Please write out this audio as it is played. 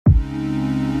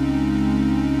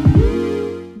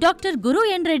Doctor గురు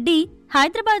ఎన్ రెడ్డి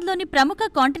హైదరాబాద్లోని ప్రముఖ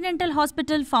continental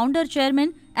hospital founder,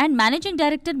 chairman and managing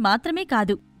director మాత్రమే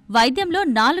కాదు, వైద్యంలో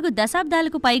 4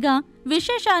 దశాబ్దాలకు పైగా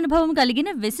విశేష అనుభవం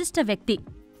కలిగిన విశిష్ట వ్యక్తి.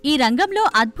 ఈ రంగంలో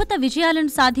అద్భుత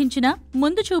విజయాలను సాధించిన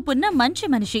ముందుచూపున్న మంచి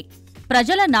మనిషి.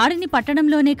 ప్రజల నాడిని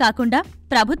పట్టడంలోనే కాకుండా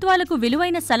ప్రభుత్వాలకు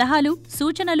విలువైన సలహాలు,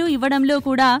 సూచనలు ఇవ్వడంలో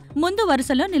కూడా ముందు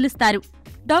వరుసలో నిలుస్తారు.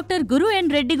 డాక్టర్ గురు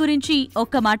ఎన్ రెడ్డి గురించి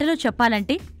ఒక్క మాటలో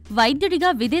చెప్పాలంటే, వైద్యుడిగా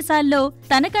విదేశాల్లో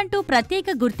తనకంటూ ప్రత్యేక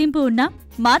గుర్తింపు ఉన్న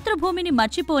మాతృభూమిని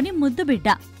మర్చిపోని ముద్దుబిడ్డ.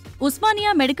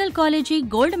 ఉస్మానియా మెడికల్ కాలేజీ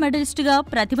గోల్డ్ మెడలిస్టుగా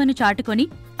ప్రతిభను చాటుకొని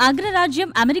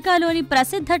అగ్రరాజ్యం అమెరికాలోని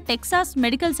ప్రసిద్ధ టెక్సాస్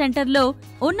మెడికల్ సెంటర్లో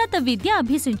ఉన్నత విద్య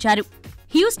అభ్యసించారు.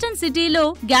 హ్యూస్టన్ సిటీలో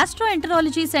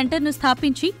గ్యాస్ట్రోఎంటరాలజీ సెంటర్ను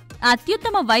స్థాపించి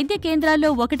అత్యుత్తమ వైద్య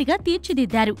కేంద్రాల్లో ఒకటిగా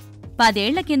తీర్చిదిద్దారు. 10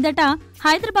 ఏళ్ల కిందట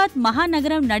హైదరాబాద్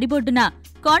మహానగరం నడిబొడ్డున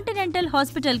కాంటినెంటల్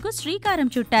హాస్పిటల్కు శ్రీకారం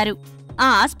చుట్టారు. ఆ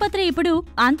ఆస్పత్రి ఇప్పుడు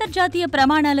అంతర్జాతీయ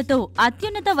ప్రమాణాలతో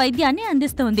అత్యున్నత వైద్యాన్ని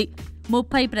అందిస్తోంది.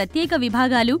 30 ప్రత్యేక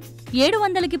విభాగాలు,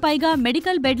 700కి పైగా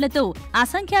మెడికల్ బెడ్లతో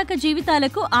అసంఖ్యాక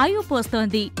జీవితాలకు ఆయువు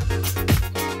పోస్తోంది.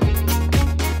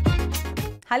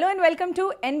 Hello and welcome to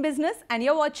N business and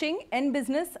you're watching N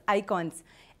business icons.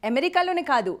 అమెరికాలోనే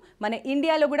కాదు, మన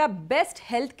ఇండియాలో కూడా బెస్ట్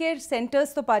హెల్త్ కేర్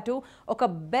సెంటర్స్తో పాటు ఒక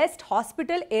బెస్ట్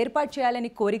హాస్పిటల్ ఏర్పాటు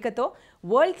చేయాలని కోరికతో,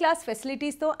 వరల్డ్ క్లాస్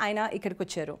ఫెసిలిటీస్తో ఆయన ఇక్కడికి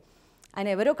వచ్చారు. ఆయన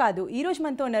ఎవరో కాదు, ఈరోజు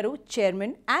మనతో ఉన్నారు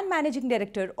chairman and managing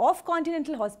director of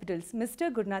continental hospitals,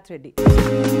 mister Gurunath Reddy.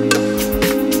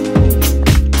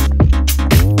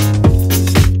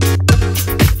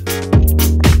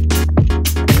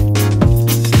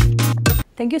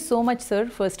 Thank you so much, sir,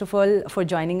 first of all, for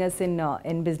joining us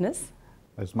in business.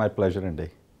 It's my pleasure అండి.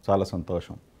 చాలా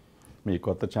సంతోషం మీ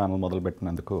కొత్త channel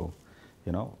మొదలుపెట్టినందుకు.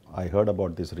 I heard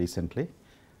about this recently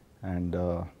and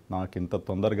నాకు ఇంత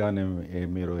తొందరగానే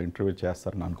మీరు interview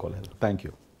చేస్తారని అనుకోలేదు. Thank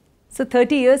you. So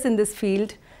 30 years in this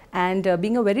field and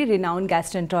being a very renowned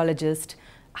gastroenterologist,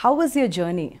 how was your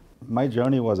journey? My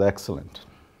journey was excellent.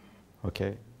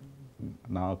 Okay.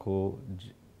 నాకు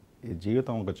ఈ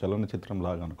జీవితం ఒక చలనచిత్రం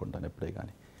లాగా అనుకుంటాను ఎప్పుడే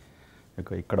కానీ.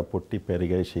 ఇక్కడ పుట్టి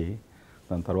పెరిగేసి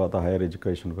దాని తర్వాత హైయర్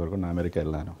ఎడ్యుకేషన్ కొరకు నేను అమెరికా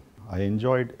వెళ్ళాను. I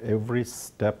enjoyed every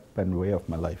step and way of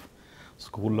my life.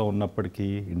 స్కూల్లో ఉన్నప్పటికీ,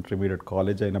 ఇంటర్మీడియట్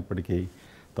కాలేజ్ అయినప్పటికీ,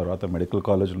 తర్వాత మెడికల్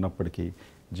కాలేజ్ ఉన్నప్పటికీ,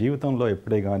 జీవితంలో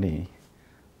ఎప్పుడే కానీ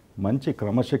మంచి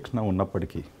క్రమశిక్షణ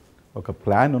ఉన్నప్పటికీ, ఒక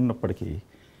ప్లాన్ ఉన్నప్పటికీ,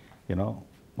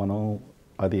 మనం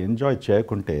అది ఎంజాయ్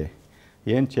చేయకుంటే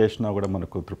ఏం చేసినా కూడా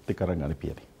మనకు తృప్తికరంగా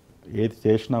అనిపించదు. ఏది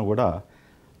చేసినా కూడా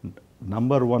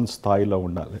నంబర్ 1 స్థాయిలో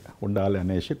ఉండాలి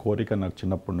అనేసి కోరిక నాకు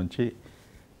చిన్నప్పటి నుంచి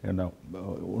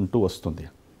ఉంటూ వస్తుంది.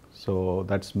 So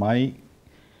that's my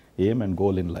aim and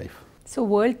goal in life. So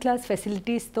world class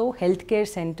ఫెసిలిటీస్తో health care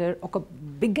centre, ఒక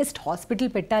బిగ్గెస్ట్ హాస్పిటల్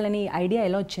పెట్టాలని ఐడియా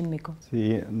ఎలా వచ్చింది మీకు?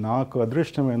 నాకు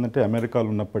అదృష్టం ఏంటంటే అమెరికాలో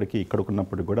ఉన్నప్పటికీ,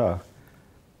 ఇక్కడికి కూడా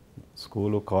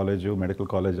స్కూలు, కాలేజు, మెడికల్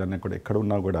కాలేజ్ అన్నీ కూడా ఎక్కడ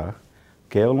ఉన్నా కూడా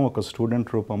కేవలం ఒక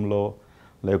స్టూడెంట్ రూపంలో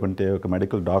లేకుంటే ఒక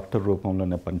మెడికల్ డాక్టర్ రూపంలో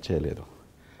నేను పనిచేయలేదు.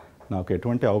 నాకు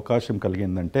ఎటువంటి అవకాశం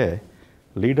కలిగిందంటే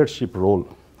లీడర్షిప్ రోల్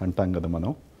అంటాం కదా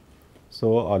మనం. సో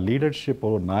ఆ లీడర్షిప్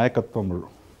నాయకత్వం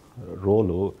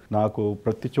రోలు నాకు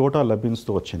ప్రతి చోట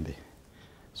లభిస్తూ వచ్చింది.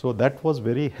 So that was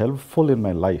very helpful in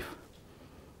my life.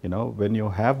 When you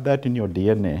have that in your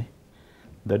DNA,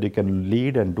 that you can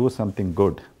lead and do something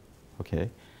good. Okay.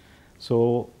 So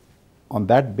on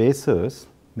that basis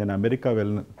నేను అమెరికా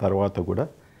వెళ్ళిన తర్వాత కూడా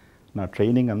నా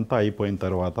ట్రైనింగ్ అంతా అయిపోయిన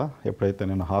తర్వాత ఎప్పుడైతే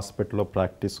నేను హాస్పిటల్లో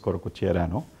ప్రాక్టీస్ కొరకు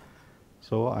చేరానో,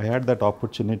 so I had that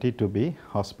opportunity to be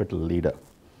hospital leader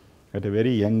at a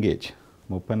very young age.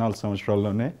 34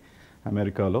 సంవత్సరాల్లోనే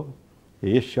అమెరికాలో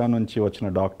ఏషియా నుంచి వచ్చిన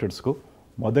డాక్టర్స్కు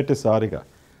మొదటిసారిగా,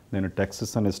 నేను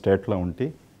టెక్సస్ అనే స్టేట్లో ఉండి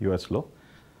యుఎస్లో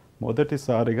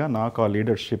మొదటిసారిగా నాకు ఆ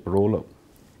leadership role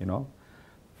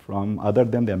from other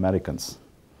then the Americans,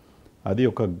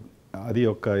 అది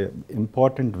ఒక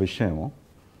ఇంపార్టెంట్ విషయం.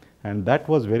 And that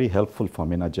was very helpful for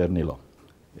me నా జర్నీలో.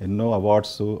 ఎన్నో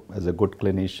awards as a good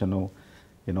క్లినీషియను,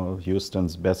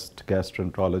 హ్యూస్టన్స్ best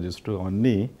గ్యాస్ట్రోఎంటరాలజిస్టు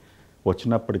అన్నీ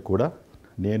వచ్చినప్పటికి కూడా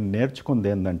నేను నేర్చుకుంది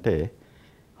ఏంటంటే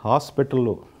హాస్పిటల్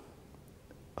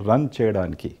రన్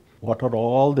చేయడానికి what are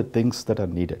all the things that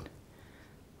are needed.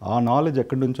 ఆ నాలెడ్జ్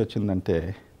ఎక్కడి నుంచి వచ్చిందంటే,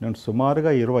 నేను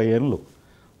సుమారుగా 20 ఏళ్ళు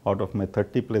అవుట్ ఆఫ్ మై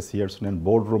 30+ years నేను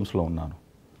బోర్డ్ రూమ్స్లో ఉన్నాను.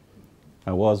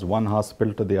 I was one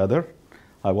hospital to the other.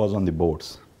 I was on the boards.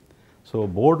 So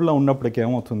బోర్డులో ఉన్నప్పటికీ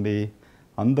ఏమవుతుంది,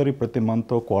 అందరి ప్రతి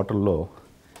మంత్ క్వార్టర్లో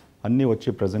అన్నీ వచ్చి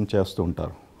ప్రజెంట్ చేస్తూ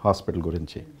ఉంటారు హాస్పిటల్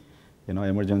గురించి.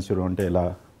 ఎమర్జెన్సీ రూమ్ అంటే ఎలా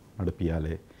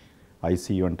నడిపియాలి,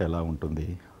 ఐసీయూ అంటే ఎలా ఉంటుంది,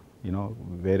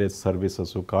 వేరే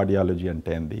సర్వీసెస్, కార్డియాలజీ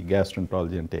అంటే ఏంది,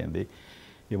 గ్యాస్ట్రోఎంటరాలజీ అంటే ఏంది,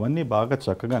 ఇవన్నీ బాగా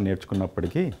చక్కగా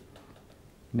నేర్చుకున్నప్పటికీ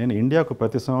నేను ఇండియాకు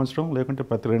ప్రతి సంవత్సరం లేకుంటే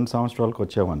ప్రతి 2 సంవత్సరాలకు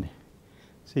వచ్చేవాడిని.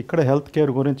 సో ఇక్కడ హెల్త్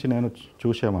కేర్ గురించి నేను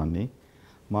చూసేవాడిని.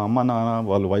 మా అమ్మ నాన్న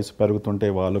వాళ్ళు వయసు పెరుగుతుంటే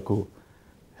వాళ్ళకు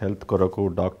హెల్త్ కొరకు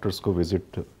డాక్టర్స్కు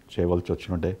విజిట్ చేయవలసి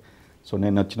వచ్చినట్టే. సో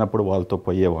నేను వచ్చినప్పుడు వాళ్ళతో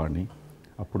పోయేవాడిని.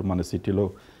 అప్పుడు మన సిటీలో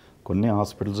కొన్ని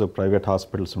హాస్పిటల్స్ ప్రైవేట్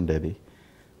హాస్పిటల్స్ ఉండేది.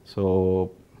 సో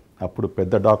అప్పుడు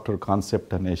పెద్ద డాక్టర్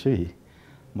కాన్సెప్ట్ అనేసి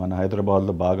మన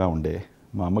హైదరాబాద్లో బాగా ఉండే.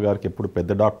 మా అమ్మగారికి ఎప్పుడు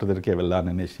పెద్ద డాక్టర్ దగ్గరికే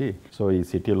వెళ్ళాననేసి. సో ఈ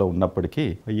సిటీలో ఉన్నప్పటికీ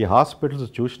ఈ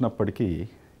హాస్పిటల్స్ చూసినప్పటికీ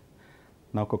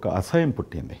నాకు ఒక అసహ్యం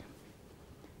పుట్టింది.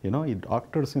 ఈ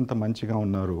డాక్టర్స్ ఇంత మంచిగా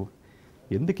ఉన్నారు,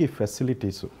 ఎందుకు ఈ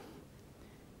ఫెసిలిటీసు,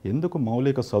 ఎందుకు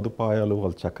మౌలిక సదుపాయాలు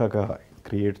వాళ్ళు చక్కగా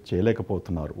క్రియేట్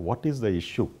చేయలేకపోతున్నారు, what is the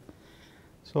issue?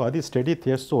 So అది స్టడీ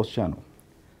చేస్తూ వచ్చాను.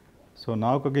 సో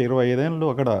నాకు ఒక 25 ఏళ్ళు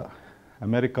అక్కడ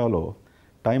అమెరికాలో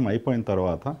టైం అయిపోయిన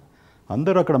తర్వాత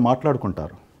అందరూ అక్కడ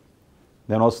మాట్లాడుకుంటారు.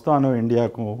 నేను వస్తాను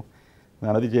ఇండియాకు,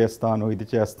 నేను అది చేస్తాను ఇది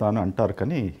చేస్తాను అంటారు,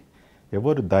 కానీ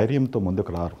ఎవరు ధైర్యంతో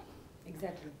ముందుకు రారు.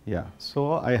 Yeah, so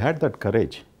I had that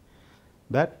courage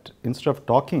that instead of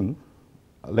talking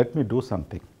let me do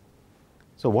something.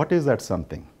 So what is that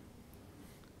something?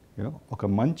 ఒక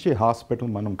మంచి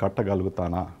హాస్పిటల్ మనం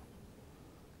కట్టగలుగుతానా?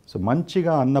 సో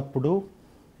మంచిగా అన్నప్పుడు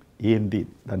ఏంది,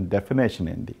 దాని డెఫినేషన్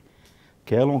ఏంది?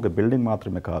 కేవలం ఒక బిల్డింగ్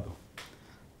మాత్రమే కాదు,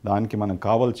 దానికి మనం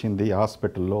కావాల్సింది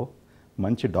హాస్పిటల్లో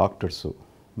మంచి డాక్టర్సు,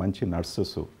 మంచి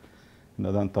నర్సెసు,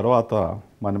 దాని తర్వాత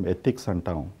మనం ఎథిక్స్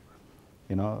అంటాం,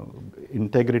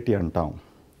 ఇంటెగ్రిటీ అంటాం.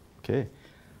 ఓకే,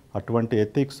 అటువంటి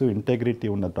ఎథిక్స్ ఇంటెగ్రిటీ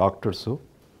ఉన్న డాక్టర్సు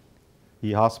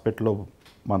ఈ హాస్పిటల్లో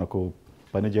మనకు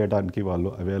పనిచేయడానికి వాళ్ళు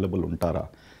అవైలబుల్ ఉంటారా?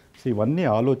 సో ఇవన్నీ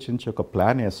ఆలోచించి ఒక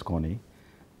ప్లాన్ వేసుకొని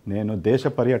నేను దేశ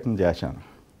పర్యటన చేశాను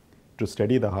టు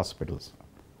స్టడీ ద హాస్పిటల్స్.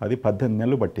 అది 18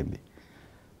 నెలలు పట్టింది.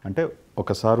 అంటే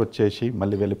ఒకసారి వచ్చేసి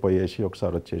మళ్ళీ వెళ్ళిపోయేసి,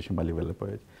 ఒకసారి వచ్చేసి మళ్ళీ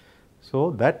వెళ్ళిపోయేసి. So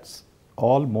that's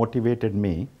all motivated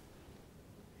me.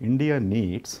 India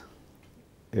needs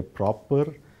a proper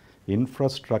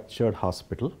ఇన్ఫ్రాస్ట్రక్చర్డ్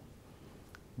hospital.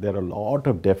 There are lot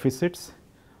of deficits.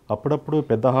 అప్పుడప్పుడు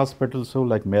పెద్ద హాస్పిటల్స్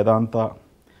లైక్ మేదాంతా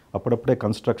అప్పుడప్పుడే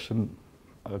కన్స్ట్రక్షన్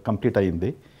కంప్లీట్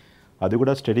అయింది, అది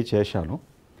కూడా స్టడీ చేశాను.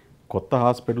 కొత్త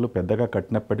హాస్పిటల్ పెద్దగా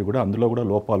కట్టినప్పటికీ కూడా అందులో కూడా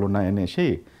లోపాలు ఉన్నాయనేసి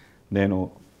నేను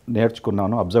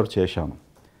నేర్చుకున్నాను, అబ్జర్వ్ చేశాను.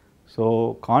 సో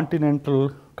కాంటినెంటల్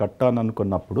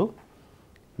కట్టాలనుకున్నప్పుడు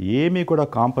ఏమీ కూడా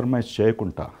కాంప్రమైజ్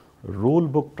చేయకుండా రూల్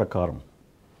బుక్ ప్రకారం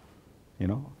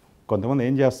కొంతమంది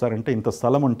ఏం చేస్తారంటే ఇంత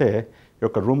స్థలం ఉంటే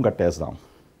ఒక రూమ్ కట్టేద్దాం,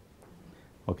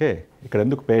 ఓకే, ఇక్కడ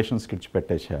ఎందుకు పేషెంట్స్కి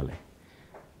ఇచ్చిపెట్టేసేయాలి,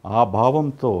 ఆ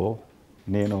భావంతో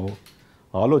నేను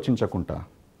ఆలోచించకుండా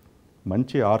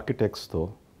మంచి ఆర్కిటెక్ట్స్తో,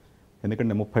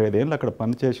 ఎందుకంటే 35 ఏళ్ళు అక్కడ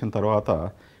పనిచేసిన తర్వాత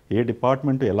ఏ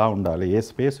డిపార్ట్మెంట్ ఎలా ఉండాలి, ఏ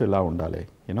స్పేస్ ఎలా ఉండాలి,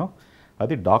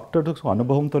 అది డాక్టర్స్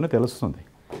అనుభవంతోనే తెలుస్తుంది.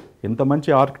 ఇంత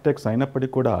మంచి ఆర్కిటెక్ట్స్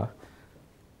అయినప్పటికీ కూడా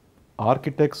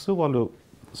ఆర్కిటెక్ట్స్ వాళ్ళు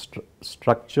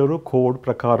స్ట్రక్చరు కోడ్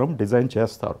ప్రకారం డిజైన్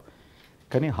చేస్తారు,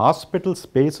 కానీ హాస్పిటల్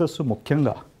స్పేసెస్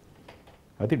ముఖ్యంగా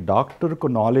అది డాక్టర్కు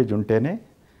నాలెడ్జ్ ఉంటేనే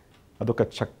అదొక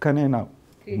చక్కనైన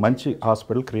మంచి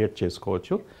హాస్పిటల్ క్రియేట్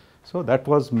చేసుకోవచ్చు. So that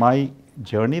was my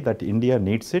journey that India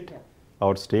needs it,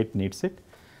 our state needs it,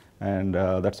 and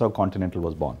that's how continental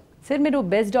was born. Sir మీరు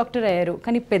బెస్ట్ డాక్టర్ అయ్యారు,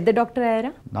 కానీ పెద్ద డాక్టర్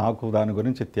అయ్యారా? నాకు దాని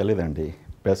గురించి తెలియదండి.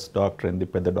 బెస్ట్ డాక్టర్ ఏంది,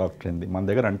 పెద్ద డాక్టర్ ఏంది, మన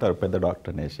దగ్గర అంటారు పెద్ద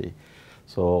డాక్టర్ అనేసి.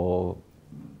 సో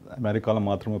అమెరికాలో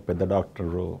మాత్రమే పెద్ద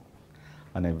డాక్టరు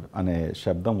అనే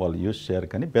శబ్దం వాళ్ళు యూజ్ చేయరు,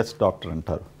 కానీ బెస్ట్ డాక్టర్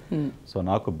అంటారు. సో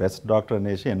నాకు బెస్ట్ డాక్టర్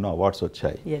అనేసి ఎన్నో అవార్డ్స్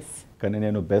వచ్చాయి, కానీ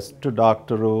నేను బెస్ట్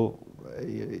డాక్టరు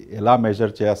ఎలా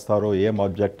మెజర్ చేస్తారో,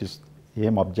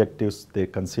 ఏం objectives they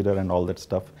consider and all that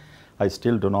stuff I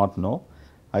still do not no.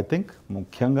 I think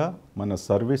ముఖ్యంగా మన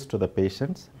service to the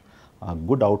patients,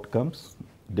 good outcomes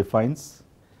defines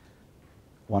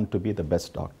one to be the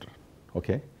best doctor.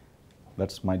 Okay,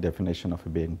 that's my definition of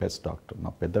being best doctor.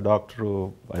 Now pedda doctor,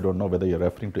 I don't know whether you're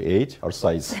referring to age or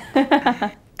size.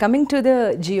 Coming to the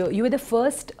geo, you were the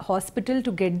first hospital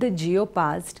to get the geo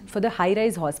passed for the high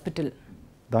rise hospital.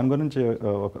 దాని గురించి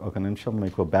ఒక నిమిషం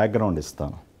మీకు background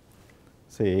ఇస్తాను.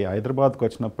 హైదరాబాద్కి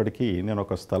వచ్చినప్పటికీ నేను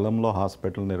ఒక స్థలంలో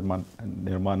హాస్పిటల్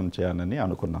నిర్మాణం చేయాలని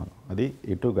అనుకున్నాను. అది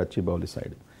ఇటు గచ్చిబౌలి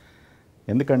సైడ్.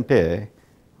 ఎందుకంటే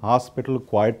హాస్పిటల్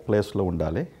క్వైట్ ప్లేస్లో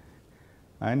ఉండాలి,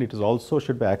 and it is also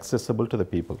should be accessible to the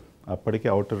people. అప్పటికి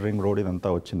అవుటర్ రింగ్ రోడ్ ఇదంతా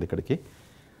వచ్చింది ఇక్కడికి.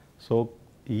 సో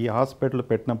ఈ హాస్పిటల్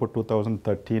పెట్టినప్పుడు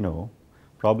 2013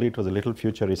 probably it was little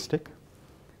futuristic.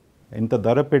 ఇంత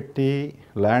ధర పెట్టి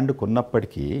ల్యాండ్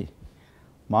కొన్నప్పటికీ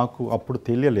మాకు అప్పుడు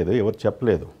తెలియలేదు, ఎవరు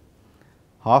చెప్పలేదు.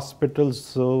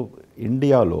 హాస్పిటల్స్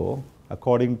ఇండియాలో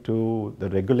according to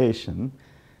the regulation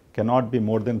cannot be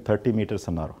more than 30 meters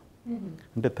అన్నారు.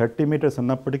 అంటే 30 meters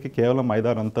అన్నప్పటికీ కేవలం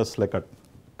 5-6 అంతస్తులే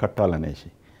కట్టాలనేసి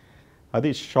అది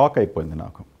షాక్ అయిపోయింది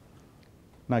నాకు.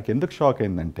 ఎందుకు షాక్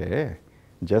అయిందంటే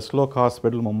జస్లోక్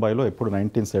హాస్పిటల్ ముంబైలో ఎప్పుడు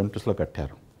 1970s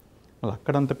కట్టారు. వాళ్ళు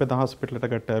అక్కడ అంత పెద్ద హాస్పిటల్ ఎట్లా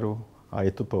కట్టారు ఆ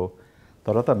ఎత్తుతో.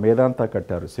 తర్వాత మేదాంతా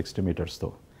కట్టారు 60 మీటర్స్తో.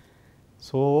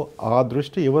 సో ఆ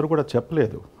దృష్టి ఎవరు కూడా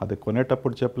చెప్పలేదు, అది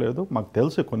కొనేటప్పుడు చెప్పలేదు. మాకు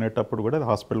తెలుసు కొనేటప్పుడు కూడా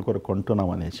హాస్పిటల్ కొరకు కొంటున్నాం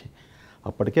అనేసి.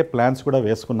 అప్పటికే ప్లాన్స్ కూడా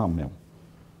వేసుకున్నాం మేము.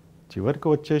 చివరికి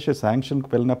వచ్చేసి శాంక్షన్కి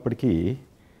వెళ్ళినప్పటికీ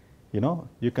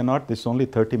you cannot, this only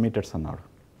 30 metres అన్నాడు.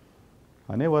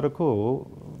 అనే వరకు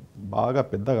బాగా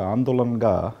పెద్దగా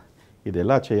ఆందోళనగా ఇది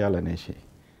ఎలా చేయాలనేసి.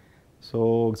 సో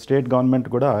స్టేట్ గవర్నమెంట్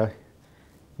కూడా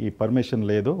ఈ పర్మిషన్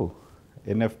లేదు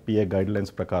ఎన్ఎఫ్పిఏ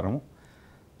గైడ్లైన్స్ ప్రకారం.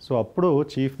 సో అప్పుడు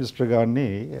చీఫ్ మినిస్టర్ గారిని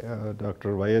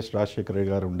డాక్టర్ వైఎస్ రాజశేఖర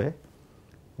రెడ్డి గారు ఉండే,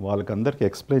 వాళ్ళకందరికీ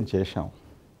ఎక్స్ప్లెయిన్ చేశాం.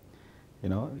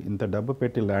 ఇంత డబ్బు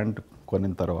పెట్టి ల్యాండ్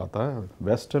కొనిన తర్వాత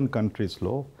వెస్టర్న్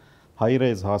కంట్రీస్లో హై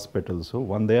రైజ్ హాస్పిటల్స్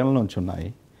 100 ఏళ్ళ నుంచి ఉన్నాయి.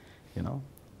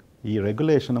 ఈ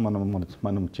రెగ్యులేషన్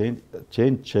మనం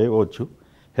చేంజ్ చేయవచ్చు.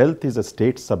 Health is a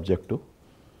state subject.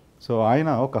 So ఆయన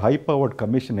ఒక హై పవర్డ్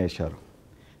కమిషన్ వేశారు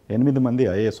 8 మంది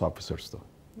IAS ఆఫీసర్స్తో.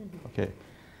 Okay,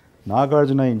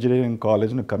 Nagarjuna engineering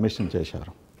కాలేజ్ను commission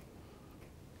చేశారు.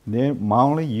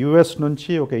 మామూలుగా యుఎస్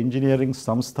నుంచి ఒక ఇంజనీరింగ్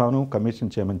సంస్థను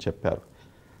కమిషన్ చేయమని చెప్పారు.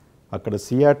 అక్కడ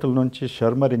సియాటిల్ నుంచి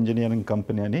షర్మర్ ఇంజనీరింగ్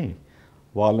కంపెనీ అని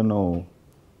వాళ్ళను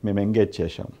మేము ఎంగేజ్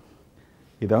చేశాం.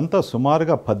 ఇదంతా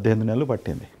సుమారుగా 18 నెలలు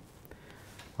పట్టింది.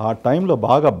 ఆ టైంలో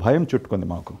బాగా భయం చుట్టుకుంది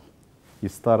మాకు,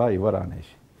 ఇస్తారా ఇవ్వరా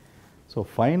అనేసి. సో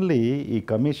ఫైనలీ ఈ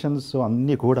కమిషన్స్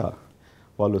అన్నీ కూడా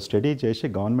వాళ్ళు స్టడీ చేసి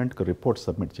గవర్నమెంట్కి రిపోర్ట్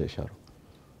సబ్మిట్ చేశారు.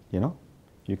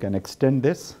 You can extend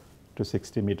this to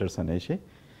 60 metres అనేసి.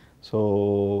 సో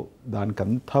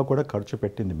దానికంతా కూడా ఖర్చు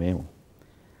పెట్టింది మేము.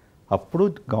 అప్పుడు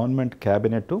government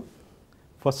cabinet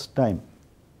first time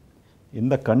in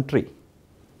the country,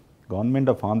 government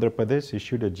of Andhra Pradesh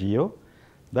issued a Jio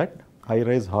that high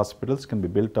rise hospitals can be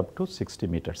built up to 60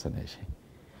 metres అనేసి.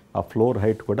 ఆ ఫ్లోర్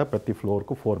హైట్ కూడా ప్రతి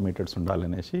ఫ్లోర్కు 4 మీటర్స్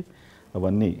ఉండాలనేసి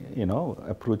అవన్నీ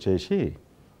అప్రూవ్ చేసి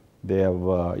they have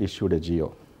issued a Jio.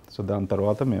 So దాని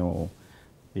తర్వాత మేము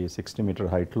ఈ 60 మీటర్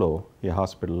హైట్లో ఈ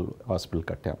హాస్పిటల్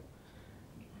కట్టాం.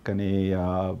 కానీ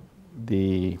the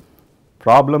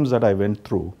problems that I went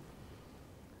through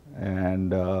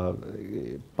and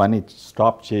పని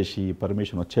స్టాప్ చేసి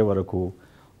పర్మిషన్ వచ్చే వరకు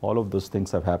all of those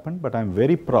things have happened. But I'm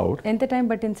very proud. ఎంత టైం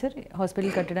పట్టింది సార్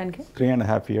హాస్పిటల్ కట్టడానికి?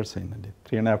 3.5 years అయిందండి.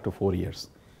 3.5 to 4 years.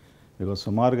 బికాజ్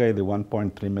సుమారుగా ఇది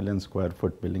 1.3 million square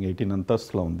foot బిల్డింగ్ 18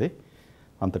 అంతస్తులో ఉంది.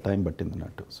 అంత టైం పట్టింది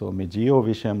అన్నట్టు. సో మీ జియో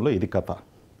విషయంలో ఇది కథ.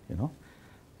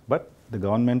 But the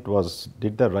government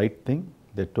did the right thing.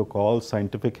 They took all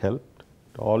scientific help,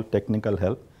 all technical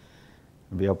help.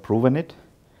 We have proven it.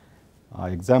 ఆ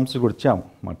ఎగ్జామ్స్ కూడా ఇచ్చాము.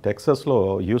 మా టెక్సస్లో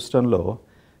హ్యూస్టన్లో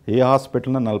ఏ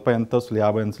హాస్పిటల్న 40 అంతస్తులు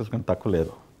 50 అంతస్తులు కంటే తక్కువ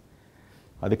లేదు.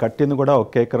 అది కట్టింది కూడా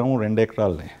 1 ఎకరం 2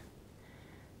 ఎకరాలనే.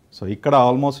 సో ఇక్కడ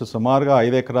ఆల్మోస్ట్ సుమారుగా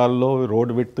 5 ఎకరాల్లో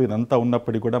రోడ్ విడ్త్ ఇదంతా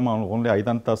ఉన్నప్పటికీ కూడా మనం ఓన్లీ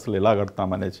 5 అంతస్తులు ఎలా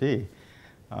కడతామనేసి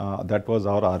that was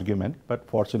our argument. But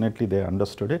fortunately they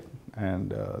understood it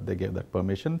and they gave that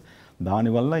permission.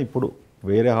 దానివల్ల ఇప్పుడు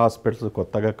వేరే హాస్పిటల్స్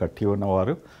కొత్తగా కట్టి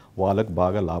ఉన్నవారు వాళ్ళకు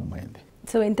బాగా లాభమైంది.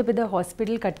 సో ఎంత పెద్ద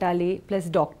హాస్పిటల్ కట్టాలి, ప్లస్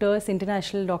డాక్టర్స్,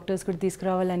 ఇంటర్నేషనల్ డాక్టర్స్ కూడా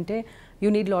తీసుకురావాలంటే you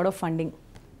need lot of funding.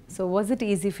 So was it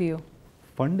easy for you?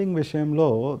 Funding విషయంలో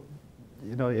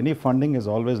any funding is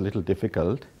always little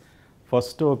difficult.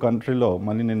 First కంట్రీలో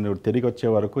మళ్ళీ నేను తిరిగి వచ్చే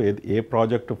వరకు ఏ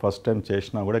ప్రాజెక్టు ఫస్ట్ టైం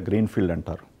చేసినా కూడా గ్రీన్ ఫీల్డ్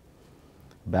అంటారు,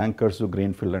 బ్యాంకర్స్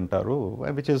గ్రీన్ ఫీల్డ్ అంటారు,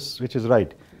 విచ్ ఇస్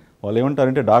రైట్. వాళ్ళు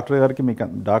ఏమంటారంటే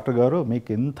డాక్టర్ గారు మీకు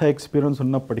ఎంత ఎక్స్పీరియన్స్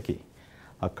ఉన్నప్పటికీ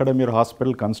అక్కడ మీరు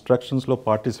హాస్పిటల్ కన్స్ట్రక్షన్స్లో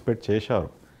పార్టిసిపేట్ చేశారు,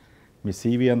 మీ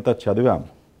సీవీ అంతా చదివాం,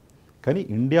 కానీ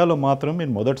ఇండియాలో మాత్రం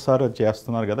మీరు మొదటిసారి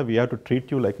చేస్తున్నారు కదా, we have to treat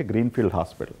you like a green field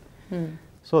hospital.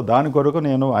 So దాని కొరకు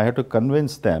I have to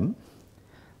convince them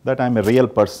that I'm a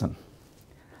real person.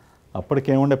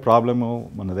 అప్పటికేముండే problem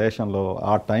మన దేశంలో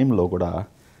ఆ టైంలో కూడా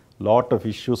lot of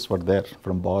issues were there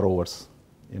from borrowers,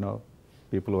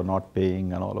 people were not paying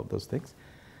and all of those things.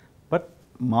 But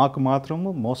మాకు మాత్రము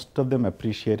most of them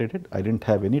appreciated it. I didn't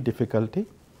have any difficulty.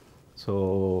 So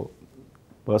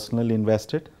personally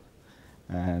invested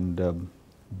and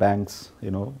banks,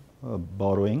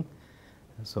 borrowing.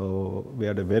 So we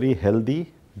had a very healthy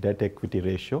debt equity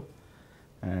ratio,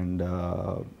 and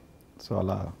so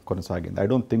ala konasagindi. I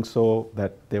don't think so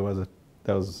that there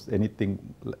was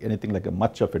anything like a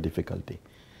much of a difficulty.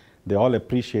 They all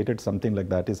appreciated something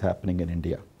like that is happening in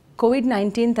India.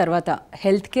 COVID-19 tarvata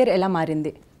health care ela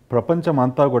marindi? ప్రపంచం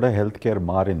అంతా కూడా health care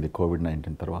మారింది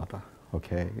COVID-19 తర్వాత.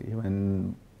 Okay, even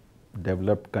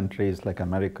developed countries like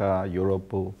America,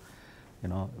 Europe,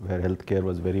 where healthcare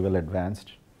was very well advanced.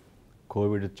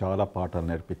 COVID చాలా పాఠాలు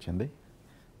నేర్పించింది.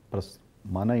 Plus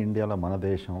మన ఇండియాలో, మన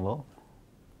దేశంలో,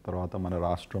 తర్వాత మన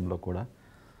రాష్ట్రంలో కూడా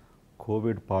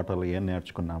కోవిడ్ పాఠాలు ఏం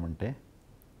నేర్చుకున్నామంటే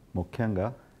ముఖ్యంగా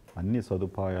అన్ని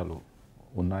సదుపాయాలు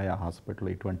ఉన్నాయా హాస్పిటల్లో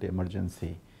ఇటువంటి ఎమర్జెన్సీ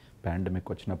పాండమిక్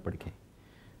వచ్చినప్పటికీ?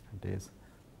 అంటే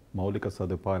మౌలిక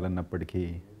సదుపాయాలు అన్నప్పటికీ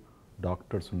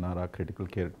డాక్టర్స్ ఉన్నారా, critical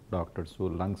care doctors,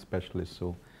 lung specialist,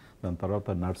 దాని తర్వాత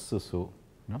నర్సెస్,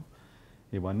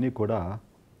 ఇవన్నీ కూడా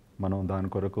మనం దాని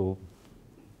కొరకు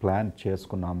ప్లాన్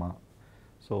చేసుకున్నామా?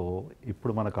 సో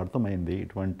ఇప్పుడు మనకు అర్థమైంది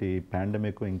ఇటువంటి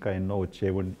పాండమిక్ ఇంకా ఎన్నో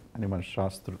వచ్చేవి అని మన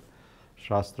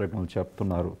శాస్త్రజ్ఞులు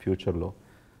చెప్తున్నారు ఫ్యూచర్లో.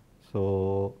 So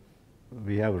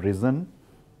we have risen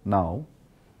now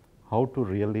how to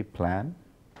really plan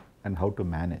and how to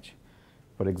manage.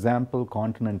 For example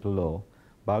కాంటినెంటల్లో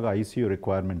బాగా ఐసీయూ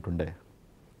రిక్వైర్మెంట్ ఉండే,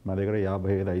 మా దగ్గర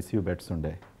 55 ఐసీయూ బెడ్స్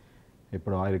ఉండే.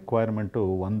 ఇప్పుడు ఆ రిక్వైర్మెంట్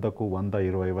 100కు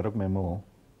 120 వరకు మేము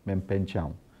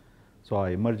పెంచాము. సో ఆ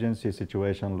ఎమర్జెన్సీ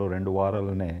సిచ్యువేషన్లో 2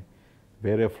 వారాలనే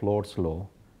వేరే ఫ్లోర్స్లో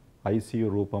ఐసీయూ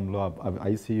రూపంలో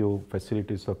ఐసీయూ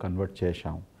ఫెసిలిటీస్తో కన్వర్ట్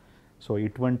చేశాం. సో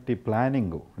ఇటువంటి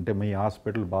ప్లానింగ్ అంటే మీ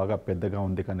హాస్పిటల్ బాగా పెద్దగా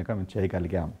ఉంది కనుక మేము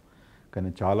చేయగలిగాము.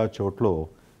 కానీ చాలా చోట్ల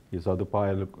ఈ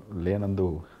సదుపాయాలు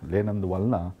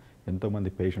లేనందువలన ఎంతోమంది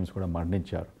పేషెంట్స్ కూడా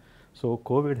మరణించారు. So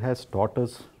Covid has taught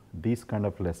us these kind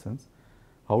of lessons,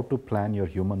 how to plan your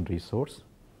human resource,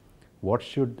 what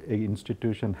should a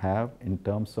institution have in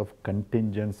terms of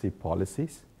contingency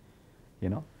policies,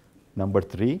 Number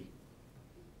 3,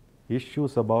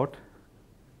 issues about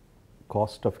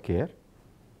cost of care.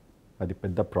 అది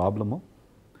పెద్ద problem,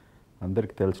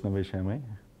 అందరికీ తెలిసిన విషయమే.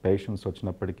 Patients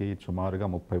వచ్చినప్పటికీ సుమారుగా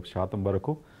 30%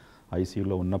 వరకు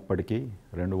ఐసీయూలో ఉన్నప్పటికీ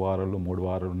 2 వారాలు 3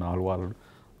 వారాలు 4 వారాలు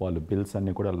వాళ్ళు బిల్స్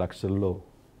అన్నీ కూడా లక్షల్లో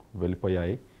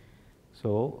వెళ్ళిపోయాయి. సో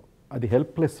అది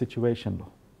హెల్ప్లెస్ సిచ్యువేషన్లో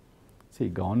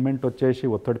గవర్నమెంట్ వచ్చేసి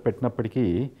ఒత్తిడి పెట్టినప్పటికీ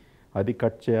అది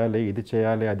కట్ చేయాలి, ఇది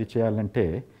చేయాలి, అది చేయాలంటే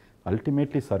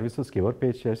అల్టిమేట్లీ సర్వీసెస్కి ఎవరు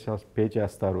పే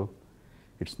చేస్తారు?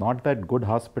 It's not that good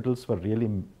hospitals for really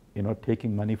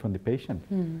taking money from the patient.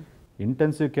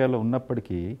 Intensive కేర్లో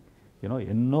ఉన్నప్పటికీ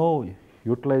ఎన్నో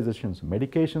యూటిలైజేషన్స్,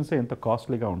 మెడికేషన్సే ఎంత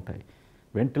కాస్ట్లీగా ఉంటాయి.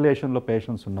 వెంటిలేషన్లో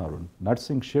పేషెంట్స్ ఉన్నారు,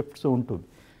 నర్సింగ్ షిఫ్ట్స్ ఉంటుంది,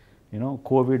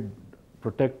 కోవిడ్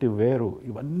ప్రొటెక్టివ్ వేరు,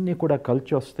 ఇవన్నీ కూడా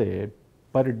కలిసి వస్తే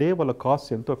పర్ డే వాళ్ళ కాస్ట్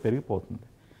ఎంతో పెరిగిపోతుంది.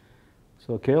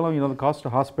 సో కేవలం కాస్ట్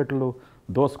హాస్పిటల్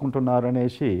దోసుకుంటున్నారు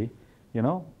అనేసి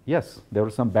yes there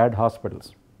are some bad hospitals.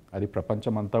 అది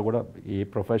ప్రపంచం అంతా కూడా ఏ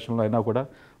ప్రొఫెషన్లో అయినా కూడా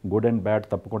గుడ్ అండ్ బ్యాడ్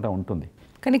తప్పకుండా ఉంటుంది.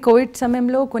 కానీ కోవిడ్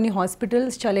సమయంలో కొన్ని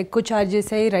హాస్పిటల్స్ చాలా ఎక్కువ ఛార్జ్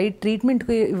చేసాయి, రైట్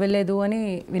ట్రీట్మెంట్కి ఇవ్వలేదు అని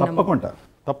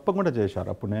తప్పకుండా చేశారు.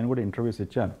 అప్పుడు నేను కూడా ఇంటర్వ్యూస్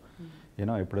ఇచ్చాను.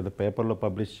 ఎప్పుడైతే పేపర్లో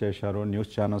పబ్లిష్ చేశారో,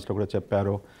 న్యూస్ ఛానల్స్లో కూడా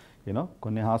చెప్పారో,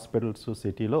 కొన్ని హాస్పిటల్స్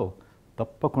సిటీలో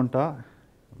తప్పకుండా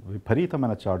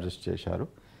విపరీతమైన ఛార్జెస్ చేశారు,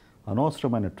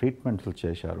 అనవసరమైన ట్రీట్మెంట్లు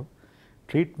చేశారు.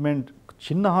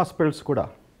 చిన్న హాస్పిటల్స్ కూడా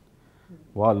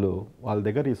వాళ్ళ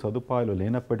దగ్గర ఈ సదుపాయాలు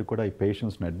లేనప్పటికీ కూడా ఈ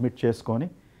పేషెంట్స్ని అడ్మిట్ చేసుకొని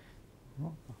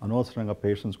అనవసరంగా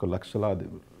పేషెంట్స్కు లక్షలాది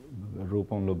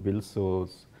రూపంలో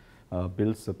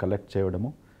బిల్స్ కలెక్ట్ చేయడము,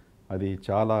 అది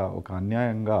చాలా ఒక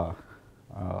అన్యాయంగా,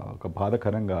 ఒక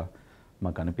బాధాకరంగా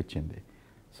మాకు అనిపించింది.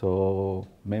 సో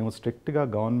మేము స్ట్రిక్ట్గా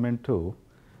గవర్నమెంటు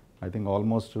ఐ థింక్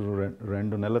ఆల్మోస్ట్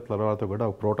 2 నెలల తర్వాత కూడా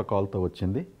ఒక ప్రోటోకాల్తో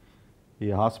వచ్చింది. ఈ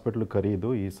హాస్పిటల్ ఖరీదు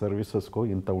ఈ సర్వీసెస్కు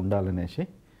ఇంత ఉండాలనేసి,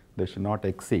 they should not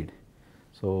exceed.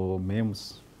 So మేము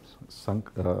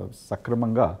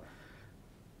సక్రమంగా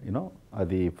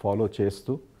అది ఫాలో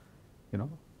చేస్తూ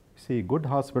గుడ్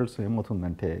హాస్పిటల్స్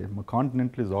ఏమవుతుందంటే,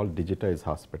 continental is all digitise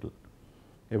hospital,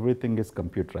 everything is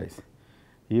computerise.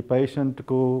 ఈ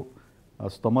పేషెంట్కు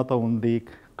స్తోమత ఉంది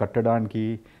కట్టడానికి,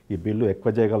 ఈ బిల్లు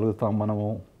ఎక్కువ చేయగలుగుతాం మనము,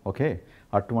 ఓకే,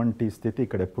 అటువంటి స్థితి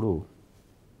ఇక్కడ ఎప్పుడు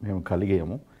మేము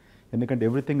కలిగాము. ఎందుకంటే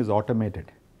everything is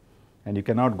automated and you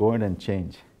cannot go and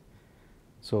change.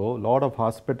 So lot of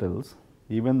hospitals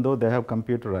even though they have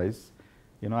computerise,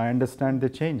 I understand they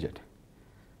change it.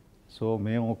 So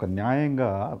మేము ఒక న్యాయంగా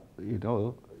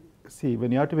when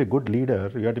you have to be a good leader,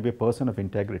 you have to be a person of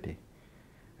integrity.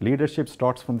 Leadership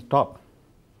starts from the top.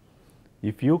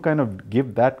 If you kind of give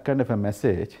that kind of a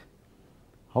message,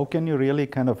 how can you really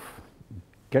kind of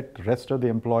get rest of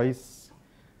the employees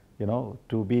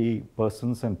to be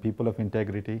persons and people of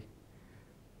integrity?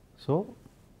 So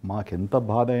మాకెంత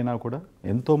బాధ అయినా కూడా,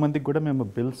 ఎంతోమందికి కూడా మేము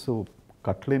bills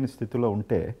కట్టలేని స్థితిలో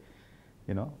ఉంటే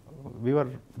we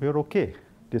were okay.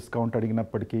 Discount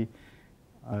అడిగినప్పటికీ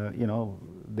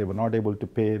they were not able to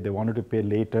pay, they wanted to pay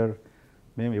later.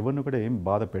 మేము ఎవరిని కూడా ఏం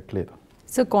బాధ పెట్టలేదు.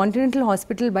 సో కాంటినెంటల్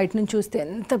హాస్పిటల్ బయట నుంచి చూస్తే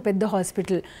ఎంత పెద్ద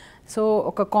హాస్పిటల్. సో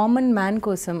ఒక కామన్ మ్యాన్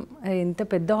కోసం ఎంత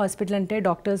పెద్ద హాస్పిటల్ అంటే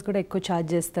డాక్టర్స్ కూడా ఎక్కువ ఛార్జ్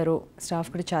చేస్తారు, స్టాఫ్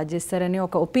కూడా ఛార్జ్ చేస్తారని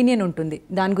ఒక ఒపీనియన్ ఉంటుంది.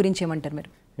 దాని గురించి ఏమంటారు మీరు?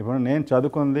 ఇప్పుడు నేను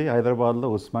చదువుకుంది హైదరాబాద్లో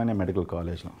ఉస్మానియా మెడికల్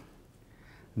కాలేజ్లో.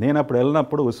 నేను అప్పుడు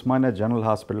వెళ్ళినప్పుడు ఉస్మానియా జనరల్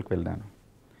హాస్పిటల్కి వెళ్ళాను.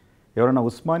 ఎవరైనా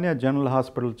ఉస్మానియా జనరల్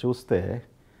హాస్పిటల్ చూస్తే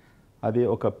అది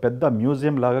ఒక పెద్ద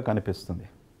మ్యూజియం లాగా కనిపిస్తుంది.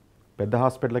 పెద్ద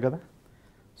హాస్పిటల్ కదా,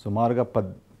 సుమారుగా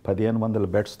 1500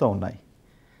 బెడ్స్తో ఉన్నాయి.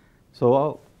 సో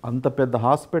అంత పెద్ద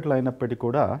హాస్పిటల్ అయినప్పటికీ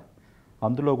కూడా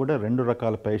అందులో కూడా 2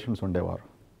 రకాల పేషెంట్స్ ఉండేవారు.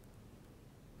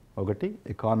 ఒకటి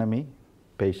ఎకానమీ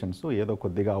పేషెంట్స్, ఏదో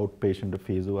కొద్దిగా అవుట్ పేషెంట్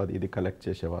ఫీజు అది ఇది కలెక్ట్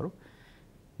చేసేవారు.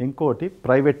 ఇంకోటి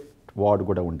ప్రైవేట్ వార్డ్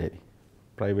కూడా ఉండేది,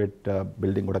 ప్రైవేట్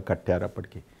బిల్డింగ్ కూడా కట్టారు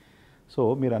అప్పటికి. సో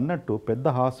మీరు అన్నట్టు పెద్ద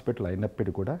హాస్పిటల్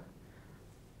అయినప్పటికీ కూడా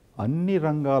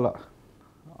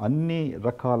అన్ని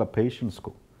రకాల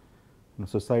పేషెంట్స్కు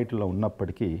సొసైటీలో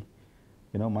ఉన్నప్పటికీ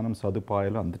మనం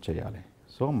సదుపాయాలు అందచేయాలి.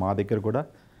 సో మా దగ్గర కూడా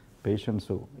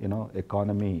patients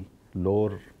economy,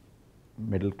 lower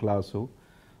middle class,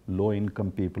 లో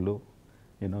income people,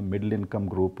 middle income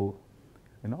group,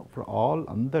 for all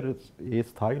అందరు ఏ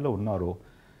స్థాయిలో ఉన్నారో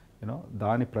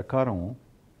దాని ప్రకారం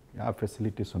ఆ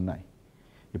ఫెసిలిటీస్ ఉన్నాయి.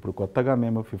 ఇప్పుడు కొత్తగా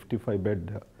మేము 55 బెడ్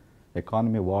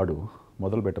ఎకానమీ వార్డు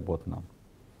మొదలు పెట్టబోతున్నాం.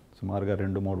 సుమారుగా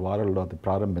 2-3 వారాల్లో అది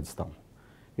ప్రారంభిస్తాం.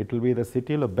 ఇట్ విల్ బీ ద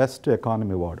సిటీలో best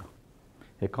economy ward.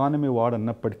 Economy ward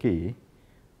అన్నప్పటికీ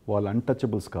వాళ్ళు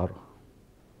అన్టచబుల్స్ కారు.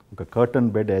 ఒక కర్టన్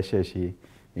బెడ్ వేసేసి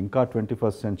ఇంకా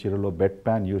 21st సెంచరీలో బెడ్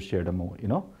ప్యాన్ యూజ్ చేయడము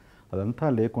అదంతా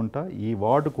లేకుండా ఈ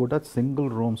వార్డు కూడా సింగిల్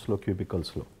రూమ్స్లో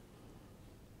క్యూబికల్స్లో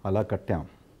అలా కట్టాం.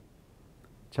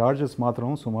 చార్జెస్ మాత్రం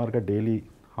సుమారుగా డైలీ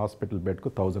హాస్పిటల్ బెడ్కు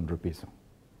 1000 రూపీస్.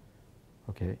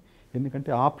 ఓకే, ఎందుకంటే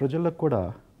ఆ ప్రజలకు కూడా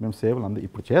మేము సేవలు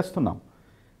ఇప్పుడు చేస్తున్నాం.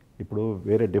 ఇప్పుడు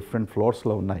వేరే డిఫరెంట్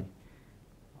ఫ్లోర్స్లో ఉన్నాయి.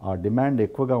 ఆ డిమాండ్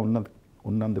ఎక్కువగా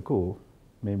ఉన్నందుకు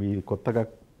మేము ఇది కొత్తగా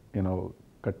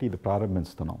కట్టి ఇది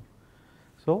ప్రారంభిస్తున్నాం.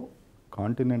 సో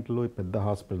కాంటినెంటల్ పెద్ద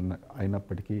హాస్పిటల్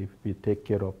అయినప్పటికీ we take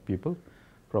care of people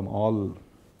from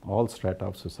all strata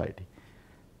of society.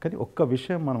 కానీ ఒక్క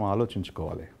విషయం మనం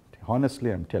ఆలోచించుకోవాలి. Honestly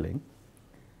I'm telling,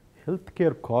 health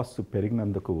care cost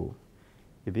పెరిగినందుకు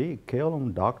ఇది కేవలం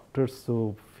డాక్టర్స్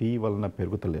ఫీ వలన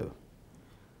పెరుగుతలేదు.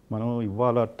 మనం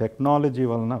ఇవాళ టెక్నాలజీ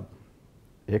వలన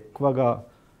ఎక్కువగా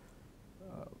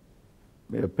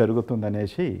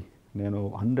పెరుగుతుందనేసి నేను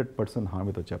 100%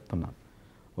 హామీతో చెప్తున్నాను.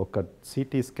 ఒక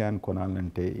సిటీ స్కాన్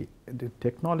కొనాలంటే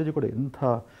టెక్నాలజీ కూడా ఎంత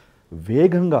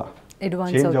వేగంగా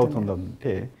చేంజ్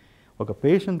అవుతుందంటే ఒక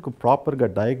పేషెంట్కు ప్రాపర్గా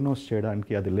డయాగ్నోస్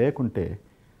చేయడానికి అది లేకుంటే,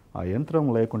 ఆ యంత్రం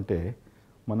లేకుంటే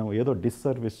మనం ఏదో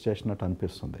డిస్సర్వీస్ చేసినట్టు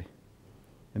అనిపిస్తుంది.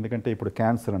 ఎందుకంటే ఇప్పుడు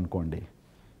క్యాన్సర్ అనుకోండి,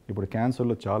 ఇప్పుడు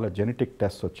క్యాన్సర్లో చాలా జెనెటిక్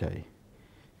టెస్ట్ వచ్చాయి.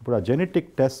 ఇప్పుడు ఆ జెనెటిక్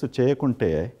టెస్ట్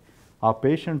చేయకుంటే ఆ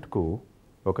పేషెంట్కు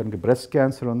ఒకరికి బ్రెస్ట్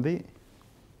క్యాన్సర్ ఉంది,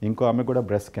 ఇంకో ఆమె కూడా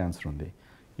బ్రెస్ట్ క్యాన్సర్ ఉంది.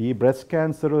 ఈ బ్రెస్ట్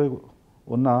క్యాన్సర్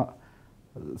ఉన్న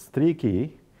స్త్రీకి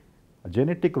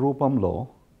జెనెటిక్ రూపంలో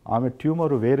ఆమె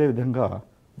ట్యూమర్ వేరే విధంగా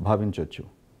భావించవచ్చు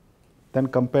then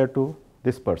compare to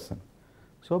this person.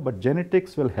 So but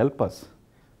genetics will help us,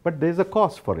 but there is a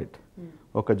cost for it.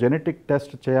 ఒక జెనెటిక్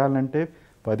టెస్ట్ చేయాలంటే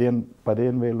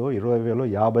 15,000, 20,000,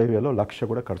 50,000, లక్ష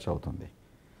కూడా ఖర్చు అవుతుంది.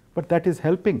 But that is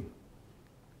helping,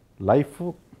 life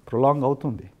prolong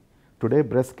అవుతుంది. Today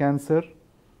breast cancer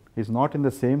is not in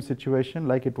the same situation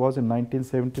like it was in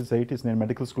 1970s, 80s. నేను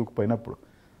medical స్కూల్కి పోయినప్పుడు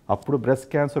అప్పుడు బ్రెస్ట్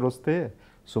క్యాన్సర్ వస్తే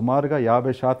సుమారుగా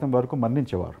 50% వరకు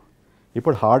మరణించేవారు.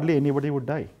 ఇప్పుడు hardly anybody would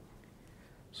die.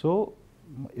 So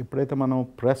ఎప్పుడైతే మనం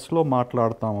ప్రెస్లో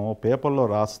మాట్లాడతామో, పేపర్లో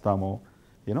రాస్తామో,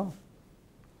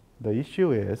 the issue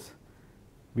is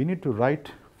we need to write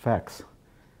facts.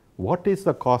 What is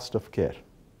the cost of care?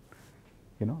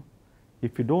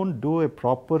 If you don't do a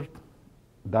proper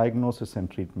diagnosis and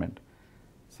treatment.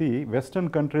 See, Western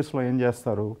countries lo em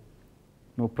chestaru,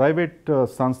 nu private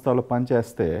సంస్థలో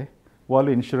పనిచేస్తే వాళ్ళు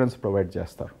insurance provide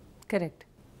చేస్తారు. Correct.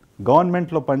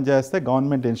 గవర్నమెంట్లో పనిచేస్తే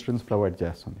government insurance provide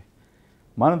చేస్తుంది.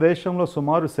 మన దేశంలో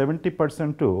సుమారు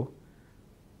 70%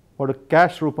 వాడు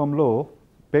క్యాష్ రూపంలో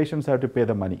patients have to pay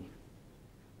the money.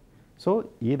 So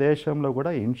ఈ దేశంలో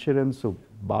కూడా ఇన్సూరెన్స్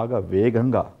బాగా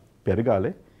వేగంగా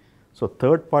పెరగాలి. So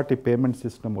third party payment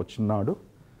system వచ్చినాడు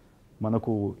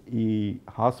మనకు ఈ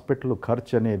హాస్పిటల్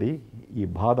ఖర్చు అనేది ఈ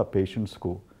బాధ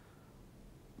పేషెంట్స్కు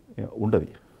ఉండదు,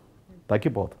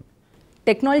 తగ్గిపోతుంది.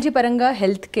 టెక్నాలజీ పరంగా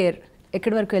హెల్త్ కేర్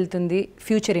ఎక్కడి వరకు వెళ్తుంది,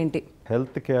 ఫ్యూచర్ ఏంటి?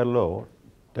 హెల్త్ కేర్లో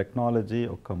టెక్నాలజీ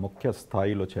ఒక ముఖ్య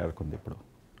స్థాయిలో చేరుకుంది ఇప్పుడు.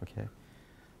 ఓకే,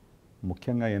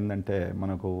 ముఖ్యంగా ఏంటంటే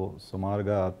మనకు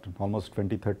సుమారుగా ఆల్మోస్ట్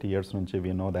 20-30 ఇయర్స్ నుంచి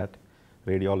we know that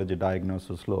radiology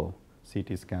డయాగ్నోసిస్లో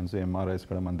CT scans, MRIs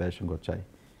కూడా మన దేశంకి వచ్చాయి.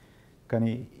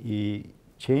 కానీ ఈ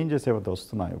చేంజెస్ ఏవైతే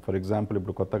వస్తున్నాయో, ఫర్ ఎగ్జాంపుల్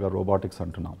ఇప్పుడు కొత్తగా రోబోటిక్స్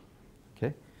అంటున్నాం. ఓకే,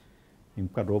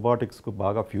 ఇంకా రోబోటిక్స్కు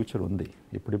బాగా ఫ్యూచర్ ఉంది.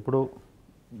 ఇప్పుడిప్పుడు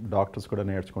డాక్టర్స్ కూడా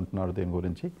నేర్చుకుంటున్నారు దీని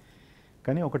గురించి.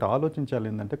 కానీ ఒకటి ఆలోచించాలి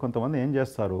ఏంటంటే, కొంతమంది ఏం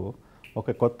చేస్తారు,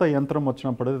 ఒక కొత్త యంత్రం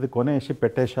వచ్చినప్పుడు అది కొనేసి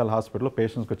పెట్టేసాలి హాస్పిటల్లో,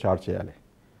 పేషెంట్స్కి చార్జ్ చేయాలి.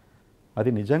 అది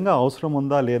నిజంగా అవసరం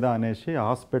ఉందా లేదా అనేసి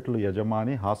హాస్పిటల్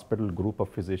యజమాని, హాస్పిటల్ గ్రూప్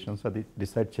ఆఫ్ ఫిజిషియన్స్ అది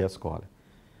డిసైడ్ చేసుకోవాలి.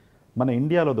 మన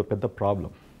ఇండియాలో అది పెద్ద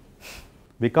problem.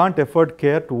 We can't afford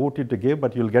care to OT to give,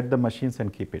 but you'll get the machines and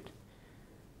keep it.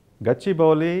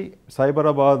 Gachibowli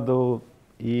Cyberabad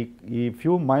ఈ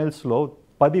ఫ్యూ మైల్స్లో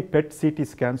 10 పెట్ సిటీ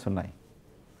స్కాన్స్ ఉన్నాయి.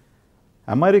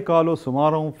 అమెరికాలో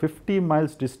సుమారు 50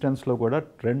 మైల్స్ డిస్టెన్స్లో కూడా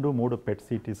 2-3 పెట్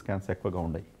సిటీ స్కాన్స్ ఎక్కువగా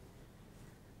ఉన్నాయి.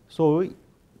 సో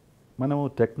మనము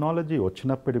టెక్నాలజీ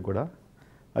వచ్చినప్పటికీ కూడా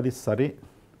అది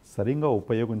సరిగా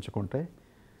ఉపయోగించుకుంటే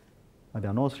అది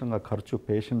అనవసరంగా ఖర్చు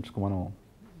పేషెంట్స్కు మనం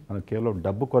కేవలం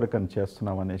డబ్బు కొరకని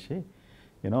చేస్తున్నాం అనేసి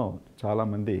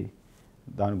చాలామంది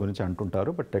దాని గురించి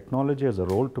అంటుంటారు. But technology is a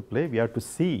role to play. We have to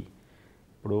see.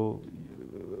 ఇప్పుడు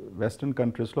వెస్ట్రన్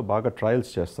కంట్రీస్లో బాగా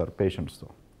ట్రయల్స్ చేస్తారు పేషెంట్స్తో.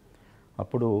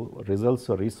 అప్పుడు రిజల్ట్స్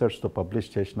రీసెర్చ్తో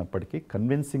పబ్లిష్ చేసినప్పటికీ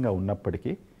కన్విన్సింగ్గా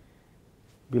ఉన్నప్పటికీ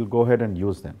will go head and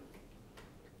use them.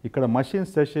 ఇక్కడ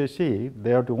మషిన్స్ చేసేసి they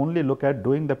have to only look at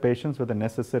doing the patients with the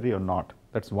necessary are not.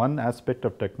 That's one aspect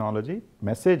of technology.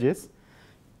 Message is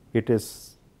it is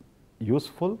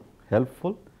useful,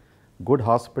 helpful. Good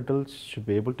hospitals should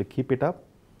be able to keep it up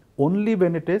only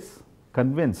when it is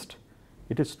convinced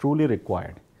it is truly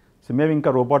required. So మేము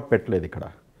ఇంకా robot పెట్టలేదు ఇక్కడ.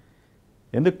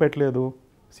 ఎందుకు పెట్టలేదు?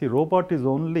 See, robot is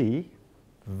only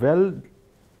well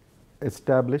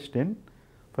established in,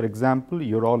 for example,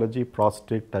 urology,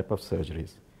 prostate type of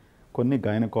surgeries. కొన్ని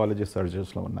gynaecology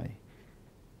సర్జరీస్లో ఉన్నాయి.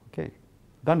 Okay,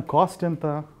 దాని cost ఎంత?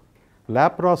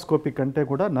 లాప్రాస్కోపీ కంటే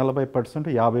కూడా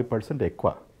 40% 50%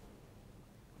 ఎక్కువ.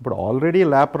 ఇప్పుడు ఆల్రెడీ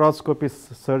లాప్రాస్కోపీ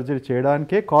సర్జరీ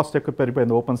చేయడానికే కాస్ట్ ఎక్కువ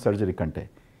పెరిగిపోయింది ఓపెన్ సర్జరీ కంటే.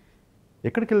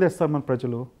 ఎక్కడికి వెళ్ళి తెస్తారు మన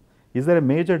ప్రజలు? Is there a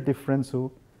major difference?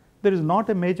 There is not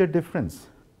a major difference.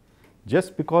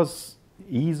 Just because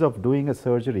is of doing a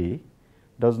surgery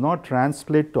does not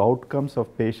translate to outcomes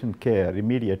of patient care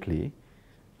immediately.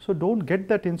 So don't get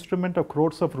that instrument of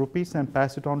crores of rupees and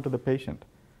pass it on to the patient.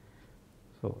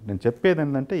 So నేను చెప్పేది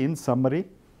ఏంటంటే, in summary,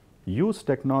 use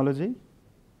technology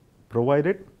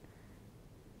provided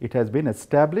it has been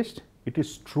established, it is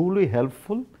truly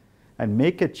helpful and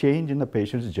make a change in the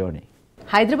patient's journey.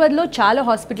 హైదరాబాద్లో చాలా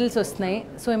hospitals వస్తున్నాయి.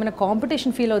 So ఏమైనా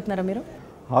competition feel అవుతున్నారా మీరు?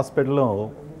 హాస్పిటల్లో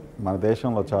మన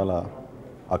దేశంలో చాలా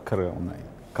అక్కరగా ఉన్నాయి.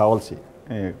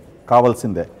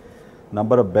 కావాల్సిందే.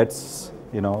 Number of beds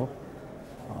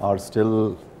are still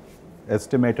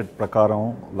estimated ప్రకారం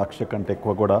 1,00,000 కంటే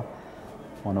ఎక్కువ కూడా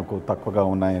మనకు తక్కువగా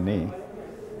ఉన్నాయని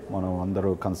మనం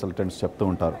అందరూ కన్సల్టెంట్స్ చెప్తూ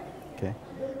ఉంటారు. ఓకే,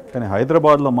 కానీ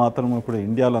హైదరాబాద్లో మాత్రం ఇప్పుడు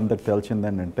ఇండియాలో అందరికి తెలిసింది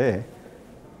ఏంటంటే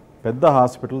పెద్ద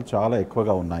హాస్పిటల్ చాలా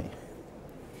ఎక్కువగా ఉన్నాయి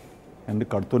అండ్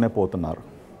కడుతూనే పోతున్నారు.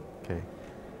 ఓకే,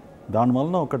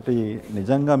 దానివలన ఒకటి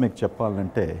నిజంగా మీకు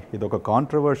చెప్పాలంటే ఇది ఒక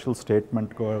కాంట్రవర్షియల్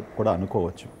స్టేట్మెంట్ కూడా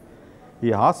అనుకోవచ్చు.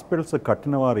 ఈ హాస్పిటల్స్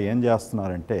కట్టిన వారు ఏం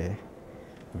చేస్తున్నారంటే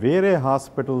వేరే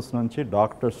హాస్పిటల్స్ నుంచి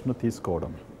డాక్టర్స్ను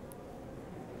తీసుకోవడం,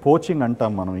 పోచింగ్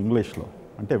అంటాం మనం ఇంగ్లీష్లో,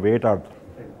 అంటే వేటాడడం.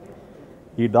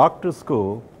 ఈ డాక్టర్స్కు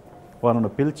వాళ్ళను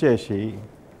పిలిచేసి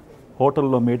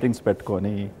హోటల్లో మీటింగ్స్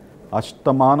పెట్టుకొని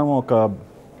అష్టమానం ఒక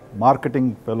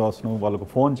మార్కెటింగ్ ఫెలోస్ను వాళ్ళకు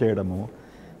ఫోన్ చేయడము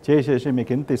చేసేసి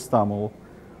మీకు ఎంత ఇస్తాము,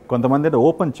 కొంతమంది అంటే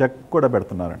ఓపెన్ చెక్ కూడా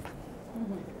పెడుతున్నారంట.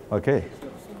 ఓకే,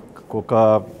 ఒక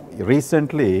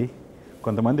రీసెంట్లీ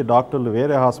కొంతమంది డాక్టర్లు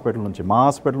వేరే హాస్పిటల్ నుంచి, మా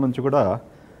హాస్పిటల్ నుంచి కూడా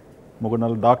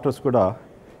 3-4 డాక్టర్స్ కూడా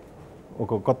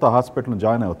ఒక కొత్త హాస్పిటల్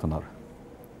జాయిన్ అవుతున్నారు.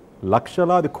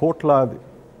 లక్షలాది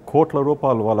కోట్ల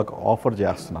రూపాయలు వాళ్ళకు ఆఫర్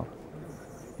చేస్తున్నారు.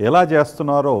 ఎలా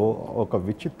చేస్తున్నారో ఒక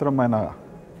విచిత్రమైన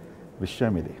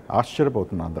విషయం ఇది.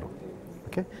 ఆశ్చర్యపోతున్నారు అందరూ.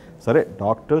 ఓకే, సరే,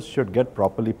 doctors should get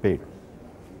properly paid.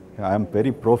 I'm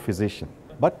very pro physician.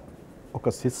 But ఒక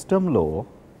సిస్టంలో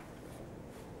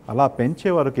అలా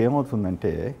పెంచే వరకు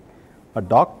ఏమవుతుందంటే ఆ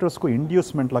డాక్టర్స్కు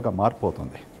ఇండ్యూస్మెంట్ లాగా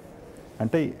మారిపోతుంది.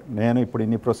 అంటే నేను ఇప్పుడు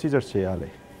ఇన్ని ప్రొసీజర్స్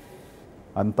చేయాలి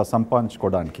అంత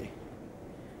సంపాదించుకోవడానికి,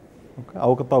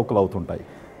 అవకతవకలు అవుతుంటాయి.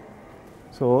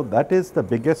 So that is the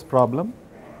biggest problem.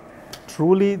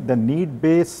 Truly the need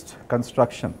based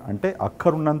construction, అంటే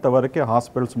అక్కరున్నంత వరకే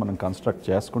హాస్పిటల్స్ మనం కన్స్ట్రక్ట్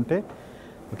చేసుకుంటే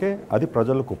ఓకే, అది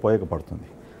ప్రజలకు ఉపయోగపడుతుంది.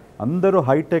 అందరూ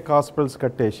హైటెక్ హాస్పిటల్స్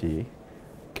కట్టేసి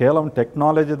కేవలం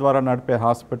టెక్నాలజీ ద్వారా నడిపే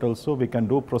hospitals we can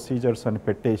do procedures అని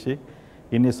పెట్టేసి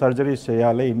ఇన్ని సర్జరీస్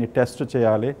చేయాలి, ఇన్ని టెస్ట్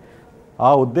చేయాలి,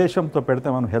 ఆ ఉద్దేశంతో పెడితే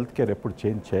మనం హెల్త్ కేర్ ఎప్పుడు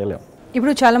చేంజ్ చేయలేం.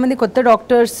 ఇప్పుడు చాలామంది కొత్త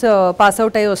డాక్టర్స్ పాస్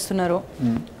అవుట్ అయ్యి వస్తున్నారు.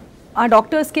 ఆ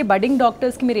డాక్టర్స్కి, బడ్డింగ్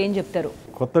డాక్టర్స్కి మీరు ఏం చెప్తారు?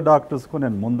 కొత్త డాక్టర్స్కు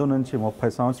నేను ముందు నుంచి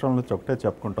 30 సంవత్సరాల నుంచి ఒకటే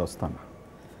చెప్పుకుంటూ వస్తాను.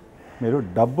 మీరు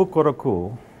డబ్బు కొరకు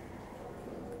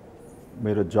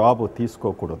మీరు జాబ్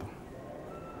తీసుకోకూడదు.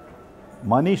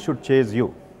 Money should chase you,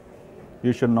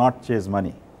 you should not chase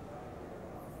money.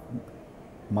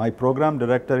 My programme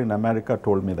director in America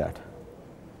told me that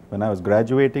when I was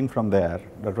graduating from there.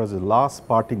 That was his last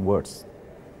parting words.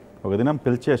 ఒక దినం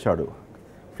పిలిచేశాడు.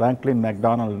 ఫ్రాంక్లిన్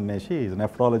మెక్డానల్డ్ అనేసి is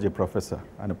nephrology professor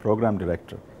and programme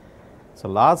director. So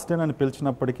last day నన్ను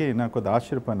పిలిచినప్పటికీ నాకు కొద్దిగా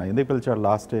ఆశ్చర్యపోయినా, ఎందుకు పిలిచాడు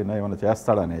last day, ఏమైనా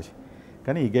చేస్తాడా అనేసి.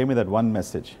 కానీ ఈ game me that one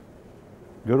message,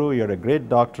 Guru you're a great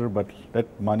doctor but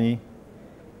let money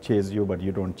chase you but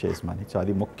you don't chase money. So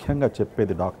అది ముఖ్యంగా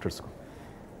చెప్పేది డాక్టర్స్కు.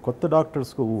 కొత్త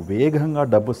డాక్టర్స్కు వేగంగా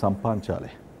డబ్బు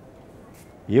సంపాదించాలి,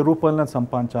 ఏ రూపంలో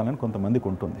సంపాదించాలని కొంతమందికి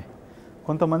ఉంటుంది.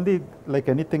 కొంతమంది like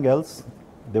anything else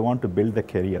they want to build the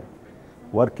career,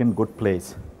 work in good place,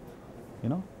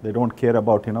 they don't care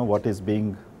about what is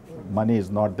being, money is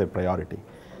not the priority.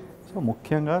 So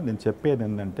ముఖ్యంగా నేను చెప్పేది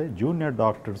ఏంటంటే జూనియర్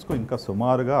డాక్టర్స్కు ఇంకా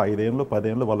సుమారుగా 5 ఏళ్ళు 10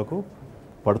 ఏళ్ళు వాళ్ళకు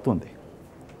పడుతుంది,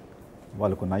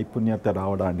 వాళ్ళకు నైపుణ్యత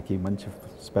రావడానికి, మంచి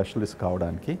స్పెషలిస్ట్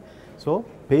కావడానికి. సో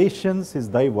పేషెన్స్ ఇస్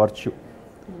దై వర్చ్యూ.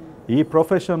 ఈ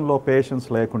ప్రొఫెషన్లో పేషెన్స్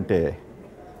లేకుంటే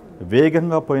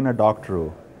వేగంగా పోయిన డాక్టరు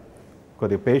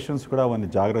కొద్దిగా పేషెన్స్ కూడా వాడిని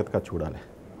జాగ్రత్తగా చూడాలి.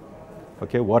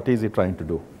 ఓకే, వాట్ ఈజ్ ఈ trying to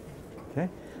do. Okay,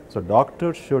 so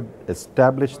doctors should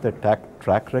establish the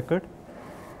track record,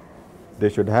 they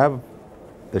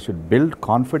should build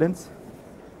confidence.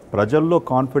 ప్రజల్లో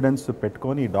కాన్ఫిడెన్స్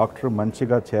పెట్టుకొని ఈ డాక్టర్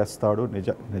మంచిగా చేస్తాడు,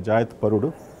 నిజాయితీపరుడు,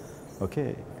 ఓకే,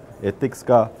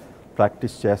 ఎథిక్స్గా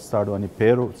ప్రాక్టీస్ చేస్తాడు అని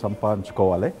పేరు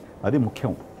సంపాదించుకోవాలి, అది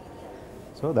ముఖ్యం.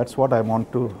 So that's what I want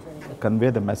to convey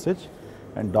the message.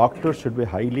 And doctors should be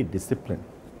highly disciplined.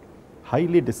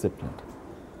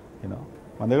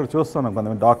 మన దగ్గర చూస్తున్నాం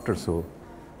కొంతమంది డాక్టర్స్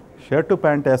షర్టు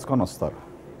ప్యాంట్ వేసుకొని వస్తారు.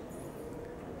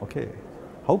 Okay,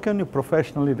 how can you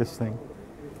professionally this thing?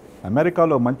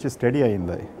 అమెరికాలో మంచి స్టడీ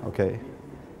అయింది. ఓకే,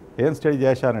 ఏం స్టడీ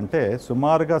చేశారంటే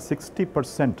సుమారుగా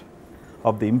 60%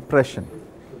 of the impression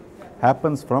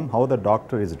happens from how the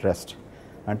doctor is dressed.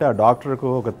 అంటే ఆ డాక్టర్కు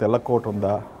ఒక తెల్ల కోట్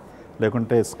ఉందా,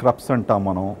 లేకుంటే స్క్రబ్స్ అంటాం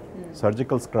మనం,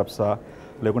 సర్జికల్ స్క్రబ్సా,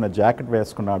 లేకుంటే జాకెట్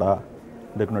వేసుకున్నాడా,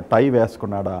 లేకుంటే టై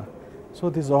వేసుకున్నాడా. So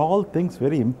this all things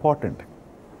very important.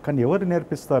 కానీ ఎవరు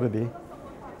నేర్పిస్తారు ఇది?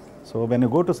 So when you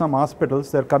go to some hospitals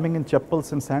they are coming in chappals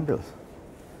and sandals.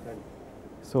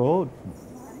 So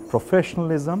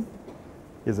professionalism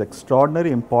is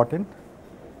extraordinarily important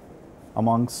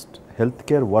amongst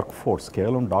healthcare workforce.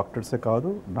 కేవలం డాక్టర్సే కాదు,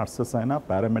 నర్సెస్ అయినా,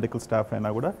 పారామెడికల్ స్టాఫ్ అయినా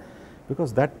కూడా.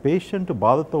 బికాస్ దట్ పేషెంట్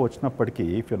బాధతో వచ్చినప్పటికీ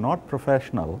if you not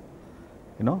professional,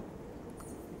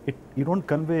 you don't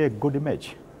convey a good image.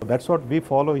 That's what we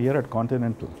follow here at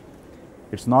Continental.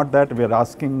 It's not that we are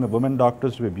asking women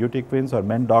doctors to be beauty queens or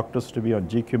men doctors to be on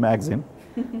GQ magazine,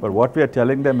 but what we are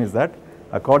telling them is that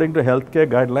according to healthcare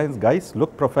guidelines, guys,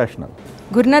 look professional.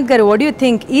 Gurunath garu, what do you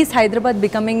think? Is Hyderabad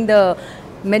becoming the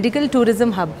medical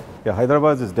tourism hub? Yeah,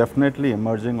 Hyderabad is definitely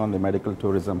emerging on the medical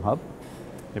tourism hub.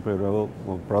 ఇప్పుడు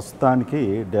ప్రస్తుతానికి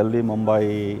ఢిల్లీ, ముంబై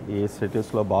ఈ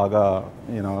సిటీస్లో బాగా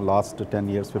last 10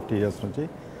 years 50 years నుంచి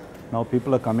now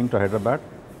people are coming to Hyderabad.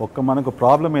 మనకు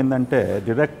problem ఏంటంటే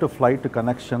direct flight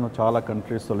connection చాలా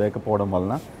కంట్రీస్తో లేకపోవడం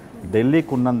వలన,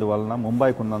 ఢిల్లీకి ఉన్నందువలన,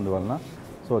 ముంబైకి ఉన్నందువలన,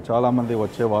 సో చాలామంది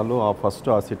వచ్చేవాళ్ళు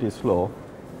ఆ సిటీస్లో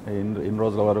ఇన్ని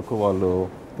రోజుల వరకు వాళ్ళు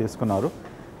తీసుకున్నారు.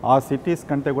 ఆ సిటీస్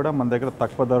కంటే కూడా మన దగ్గర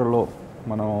తక్కువ ధరలో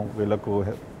మనం వీళ్ళకు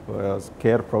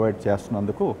కేర్ ప్రొవైడ్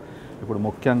చేస్తున్నందుకు ఇప్పుడు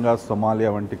ముఖ్యంగా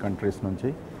సొమాలియా వంటి కంట్రీస్ నుంచి,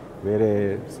 వేరే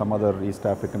some other east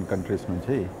African countries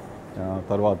నుంచి,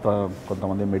 తర్వాత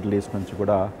కొంతమంది మిడిల్ ఈస్ట్ నుంచి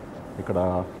కూడా ఇక్కడ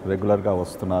రెగ్యులర్గా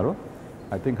వస్తున్నారు.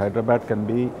 I think Hyderabad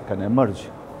can emerge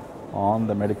on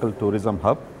the medical tourism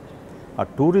hub. ఆ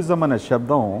టూరిజం అనే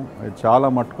శబ్దం చాలా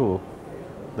మటుకు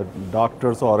the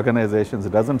doctors organisations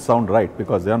doesn't sound right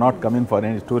because they are not coming for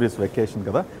any tourist vacation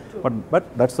కదా. But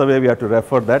that's the way we have to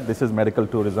refer that this is medical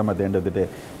tourism at the end of the day.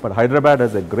 But Hyderabad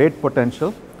has a great potential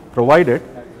provided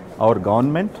our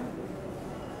government,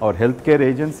 our healthcare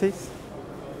agencies,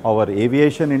 our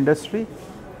aviation industry,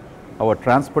 our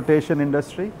transportation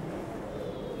industry,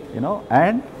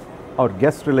 and our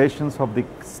guest relations of the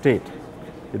state.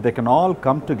 If they can all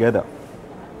come together,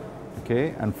 okay,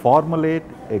 and formulate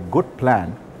a good plan,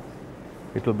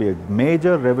 it will be a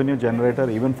major revenue generator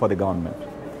even for the government.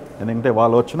 ఎందుకంటే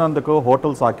వాళ్ళు వచ్చినందుకు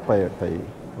hotels occupy అవుతాయి.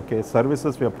 Okay,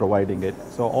 services we are providing it.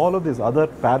 So all of these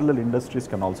other parallel industries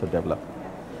can also develop.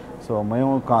 So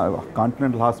మేము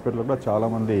continental హాస్పిటల్లో కూడా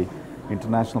చాలామంది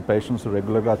international patients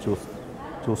రెగ్యులర్గా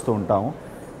చూస్తూ ఉంటాము.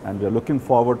 And we are looking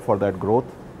forward for that growth,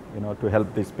 to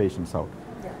help these patients out.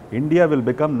 India will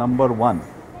become number 1.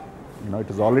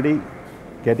 It is already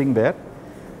getting there.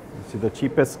 It's the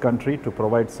cheapest country to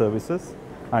provide services.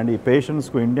 And ఈ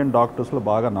పేషెంట్స్కు Indian డాక్టర్స్లో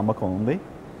బాగా నమ్మకం ఉంది.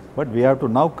 But we have to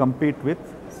now compete with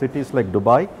cities like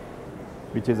Dubai,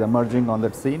 which is emerging on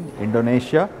that scene,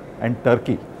 Indonesia and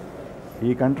Turkey.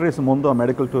 These countries mundu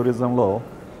medical tourism lo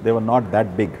they were not that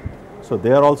big, so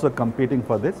they are also competing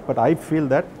for this. But I feel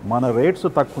that mana rates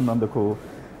takkunnanduku,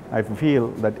 I feel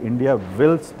that India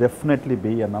will definitely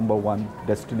be a number 1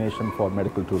 destination for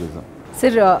medical tourism.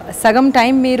 Sir సగం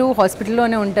time మీరు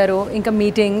హాస్పిటల్లోనే ఉంటారు, ఇంకా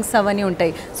meetings అవన్నీ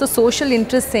ఉంటాయి. So social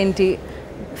interest ఏంటి,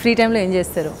 free టైంలో ఏం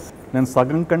చేస్తారు? నేను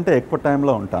సగం కంటే ఎక్కువ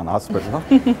టైంలో ఉంటాను హాస్పిటల్లో.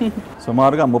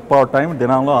 సుమారుగా 30 టైం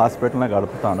దినంలో హాస్పిటల్నే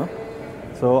గడుపుతాను.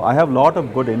 So I have lot of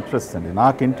good interest అండి.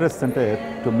 నాకు ఇంట్రెస్ట్ అంటే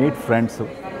to meet friends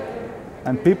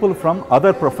and people from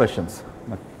other professions.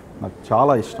 నాకు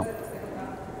చాలా ఇష్టం.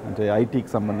 అంటే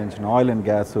ఐటీకి సంబంధించిన oil and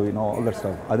gas all that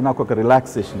stuff, అది నాకు ఒక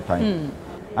relaxation time.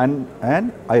 And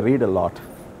I read a lot.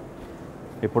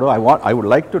 ఇప్పుడు I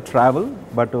would like to travel,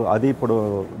 but అది ఇప్పుడు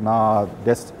నా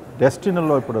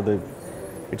డెస్టినీలో ఇప్పుడు అది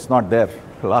it's not there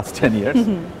for last 10 years.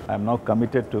 I am now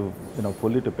committed to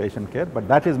fully to patient care, but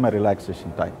that is my relaxation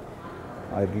time.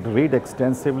 I read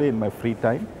extensively in my free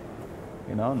time,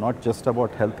 not just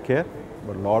about healthcare,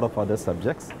 but a lot of other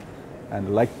subjects,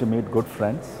 and like to meet good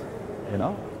friends,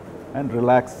 and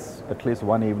relax at least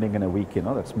one evening in a week.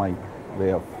 That's my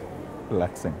way of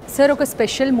relaxing. Sir, oka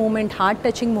special moment, heart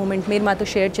touching moment meer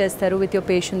maato share chestaru with your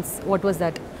patients. What was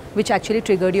that which actually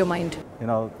triggered your mind?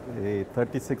 A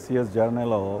 36 years journey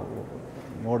lo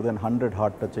more than 100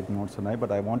 heart touching moments unnai,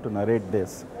 but I want to narrate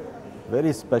this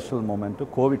very special moment to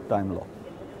COVID time lo.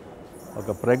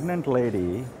 Oka pregnant lady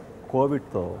COVID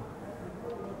tho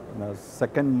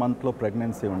second month lo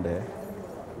pregnancy unde,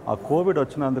 ఆ Covid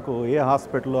వచ్చినందుకు ఏ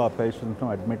హాస్పిటల్లో ఆ పేషెంట్ను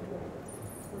admit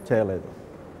చేయలేదు.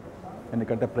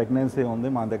 ఎందుకంటే pregnancy ఉంది,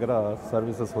 మా దగ్గర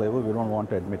services లేవు, వీ డోంట్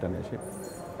వాంట్ అడ్మిట్ అనేసి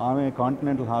ఆమె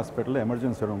కాంటినెంటల్ హాస్పిటల్లో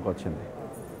ఎమర్జెన్సీ రూమ్కి వచ్చింది.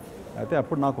 అయితే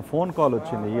అప్పుడు నాకు ఫోన్ కాల్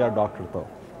వచ్చింది ఈఆర్ డాక్టర్తో.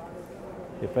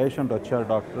 ఈ పేషెంట్ వచ్చారు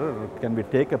doctor, can we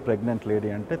take a pregnant lady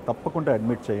అంటే తప్పకుండా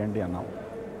అడ్మిట్ చేయండి అన్నాం.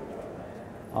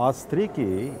 ఆ స్త్రీకి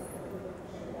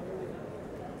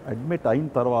అడ్మిట్ అయిన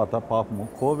తర్వాత పాపము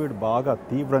కోవిడ్ బాగా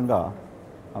తీవ్రంగా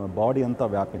ఆమె బాడీ అంతా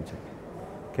వ్యాపించింది.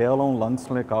 కేవలం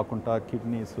లంగ్స్లే కాకుండా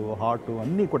కిడ్నీస్, హార్ట్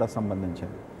అన్నీ కూడా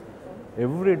సంబంధించింది.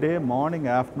 ఎవ్రీడే మార్నింగ్,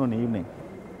 ఆఫ్టర్నూన్, ఈవినింగ్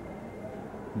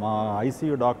మా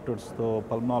ఐసీయూ డాక్టర్స్తో,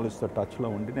 పల్మనాలజిస్ట్తో టచ్లో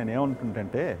ఉండి నేను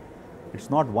ఏమనుకుంటుంటే it's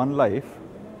not one life,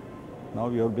 now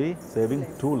you will be saving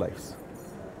 2 lives.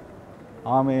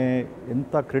 ఆమె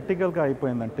ఎంత క్రిటికల్గా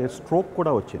అయిపోయిందంటే స్ట్రోక్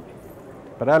కూడా వచ్చింది,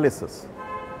 పెరాలిసిస్.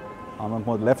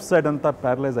 ఆమె లెఫ్ట్ సైడ్ అంతా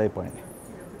ప్యారలైజ్ అయిపోయింది.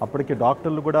 అప్పటికి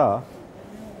డాక్టర్లు కూడా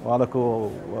వాళ్ళకు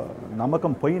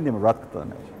నమ్మకం పోయింది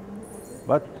బ్రతుకుతుంది.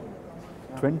 But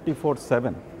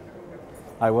 24/7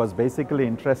 I was basically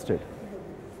interested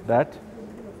that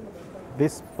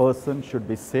this person should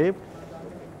be saved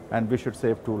and we should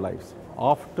save 2 lives.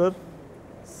 After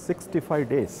 65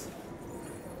 days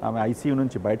ఆమె ఐసీయూ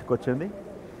నుంచి బయటకు వచ్చింది.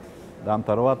 దాని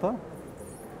తర్వాత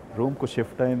రూమ్కు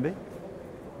షిఫ్ట్ అయింది.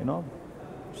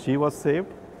 She was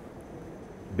saved,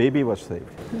 baby was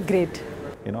saved. Great.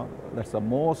 That's the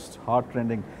most heart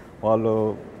రెండింగ్. వాళ్ళు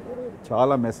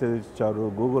చాలా message ఇచ్చారు,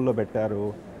 గూగుల్లో పెట్టారు,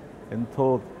 ఎంతో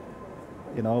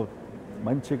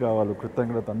మంచిగా వాళ్ళు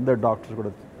కృతజ్ఞత అందరు డాక్టర్స్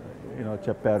కూడా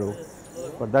చెప్పారు.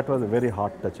 But that was very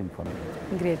heart touching for me.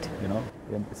 Great.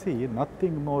 See,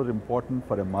 nothing more important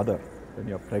for a mother when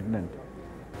you're pregnant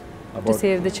to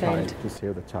save the child. To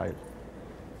save the child.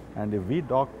 And if we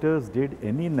doctors did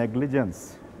any negligence,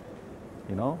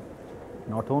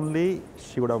 not only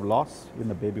she would have lost, even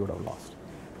the baby would have lost.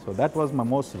 So that was my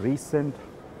most recent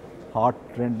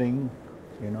heart-rending,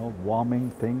 warming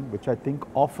thing, which I think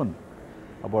often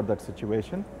about that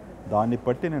situation. దాన్ని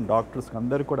బట్టి నేను డాక్టర్స్కి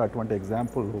అందరికీ కూడా అటువంటి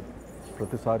example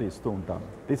ప్రతిసారి ఇస్తూ ఉంటాను.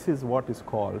 This is what is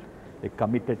called a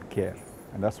committed care,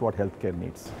 and that's what health care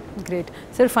needs. Great.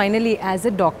 Sir, finally as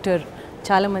a doctor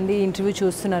చాలామంది ఇంటర్వ్యూ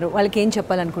చూస్తున్నారు, వాళ్ళకి ఏం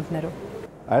చెప్పాలనుకుంటున్నారు?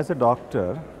 As a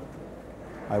doctor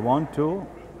I want to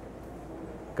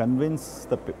convince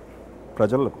the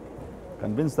ప్రజలకు,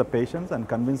 convince the patients and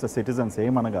convince the citizens.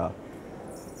 ఏమనగా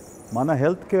మన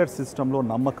health care సిస్టంలో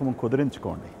నమ్మకం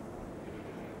కుదిరించుకోండి.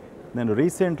 నేను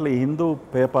రీసెంట్లీ హిందూ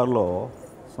పేపర్లో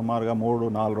సుమారుగా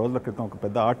 3-4 రోజుల క్రితం ఒక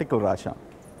పెద్ద ఆర్టికల్ రాశాను.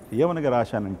 ఏమనగా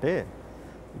రాశానంటే,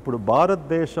 ఇప్పుడు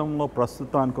భారతదేశంలో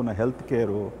ప్రస్తుతానికి ఉన్న health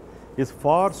care is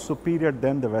far superior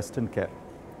then the western care.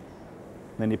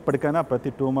 నేను ఇప్పటికైనా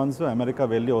ప్రతి 2 months అమెరికా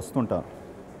వెళ్ళి వస్తుంటాను.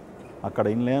 అక్కడ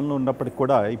ఇన్లేన్లో ఉన్నప్పటికి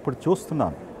కూడా ఇప్పుడు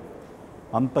చూస్తున్నాను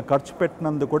అంత ఖర్చు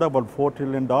పెట్టినందుకు కూడా about $4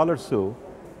 trillion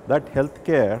that health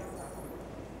care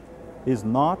is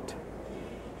not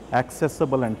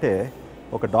accessible. అంటే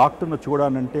ఒక డాక్టర్ను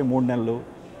చూడాలంటే 3 నెలలు,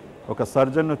 ఒక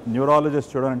సర్జన్,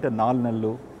 న్యూరాలజిస్ట్ చూడాలంటే 4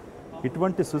 నెలలు.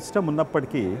 ఇటువంటి సిస్టమ్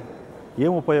ఉన్నప్పటికీ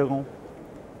ఏం ఉపయోగం?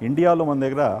 ఇండియాలో మన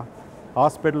దగ్గర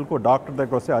హాస్పిటల్కు డాక్టర్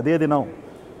దగ్గర వస్తే అదే దినం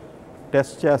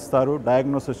టెస్ట్ చేస్తారు,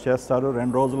 డయాగ్నోసిస్ చేస్తారు,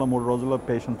 2 రోజుల్లో 3 రోజుల్లో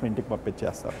పేషెంట్ని ఇంటికి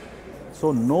పంపించేస్తారు. So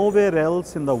nowhere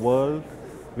else in the world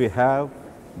we have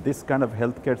this kind of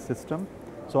health care system.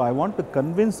 So I want to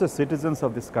convince the citizens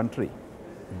of this country,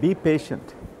 be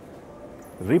patient,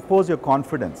 repose your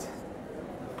confidence,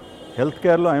 health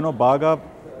కేర్లో అయినో బాగా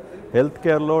health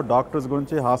కేర్లో doctors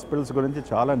గురించి hospitals గురించి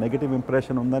చాలా negative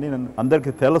impression ఉందని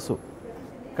అందరికీ తెలుసు.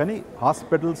 కానీ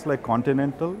hospitals like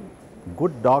continental,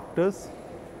 good doctors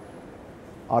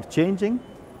are changing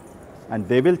and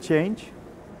they will change.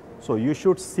 So you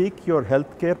should seek your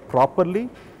health care properly,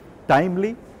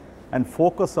 timely and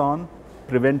focus on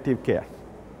preventive care.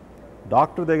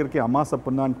 Doctor దగ్గరికి అమ్మాస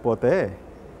పున్నానికి పోతే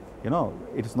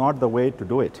it is not the way to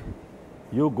do it.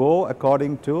 You go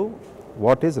according to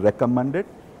what is recommended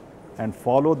and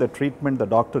follow the treatment the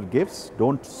doctor gives.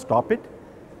 Don't stop it.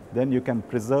 Then you can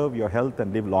preserve your health and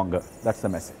live longer. That's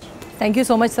the message. Thank you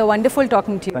so much, sir. Wonderful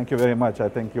talking to you. Thank you very much. I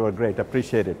think you are great.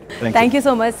 Appreciate it. Thank you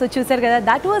so much. So చూసారు కదా,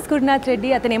 that was Gurnath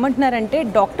Reddy. అతను ఏమంటున్నారంటే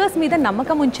doctors మీద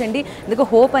నమ్మకం ఉంచండి, ఎందుకు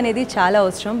hope అనేది చాలా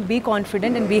అవసరం. Be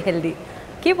confident and be healthy.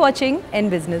 Keep watching N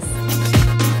Business.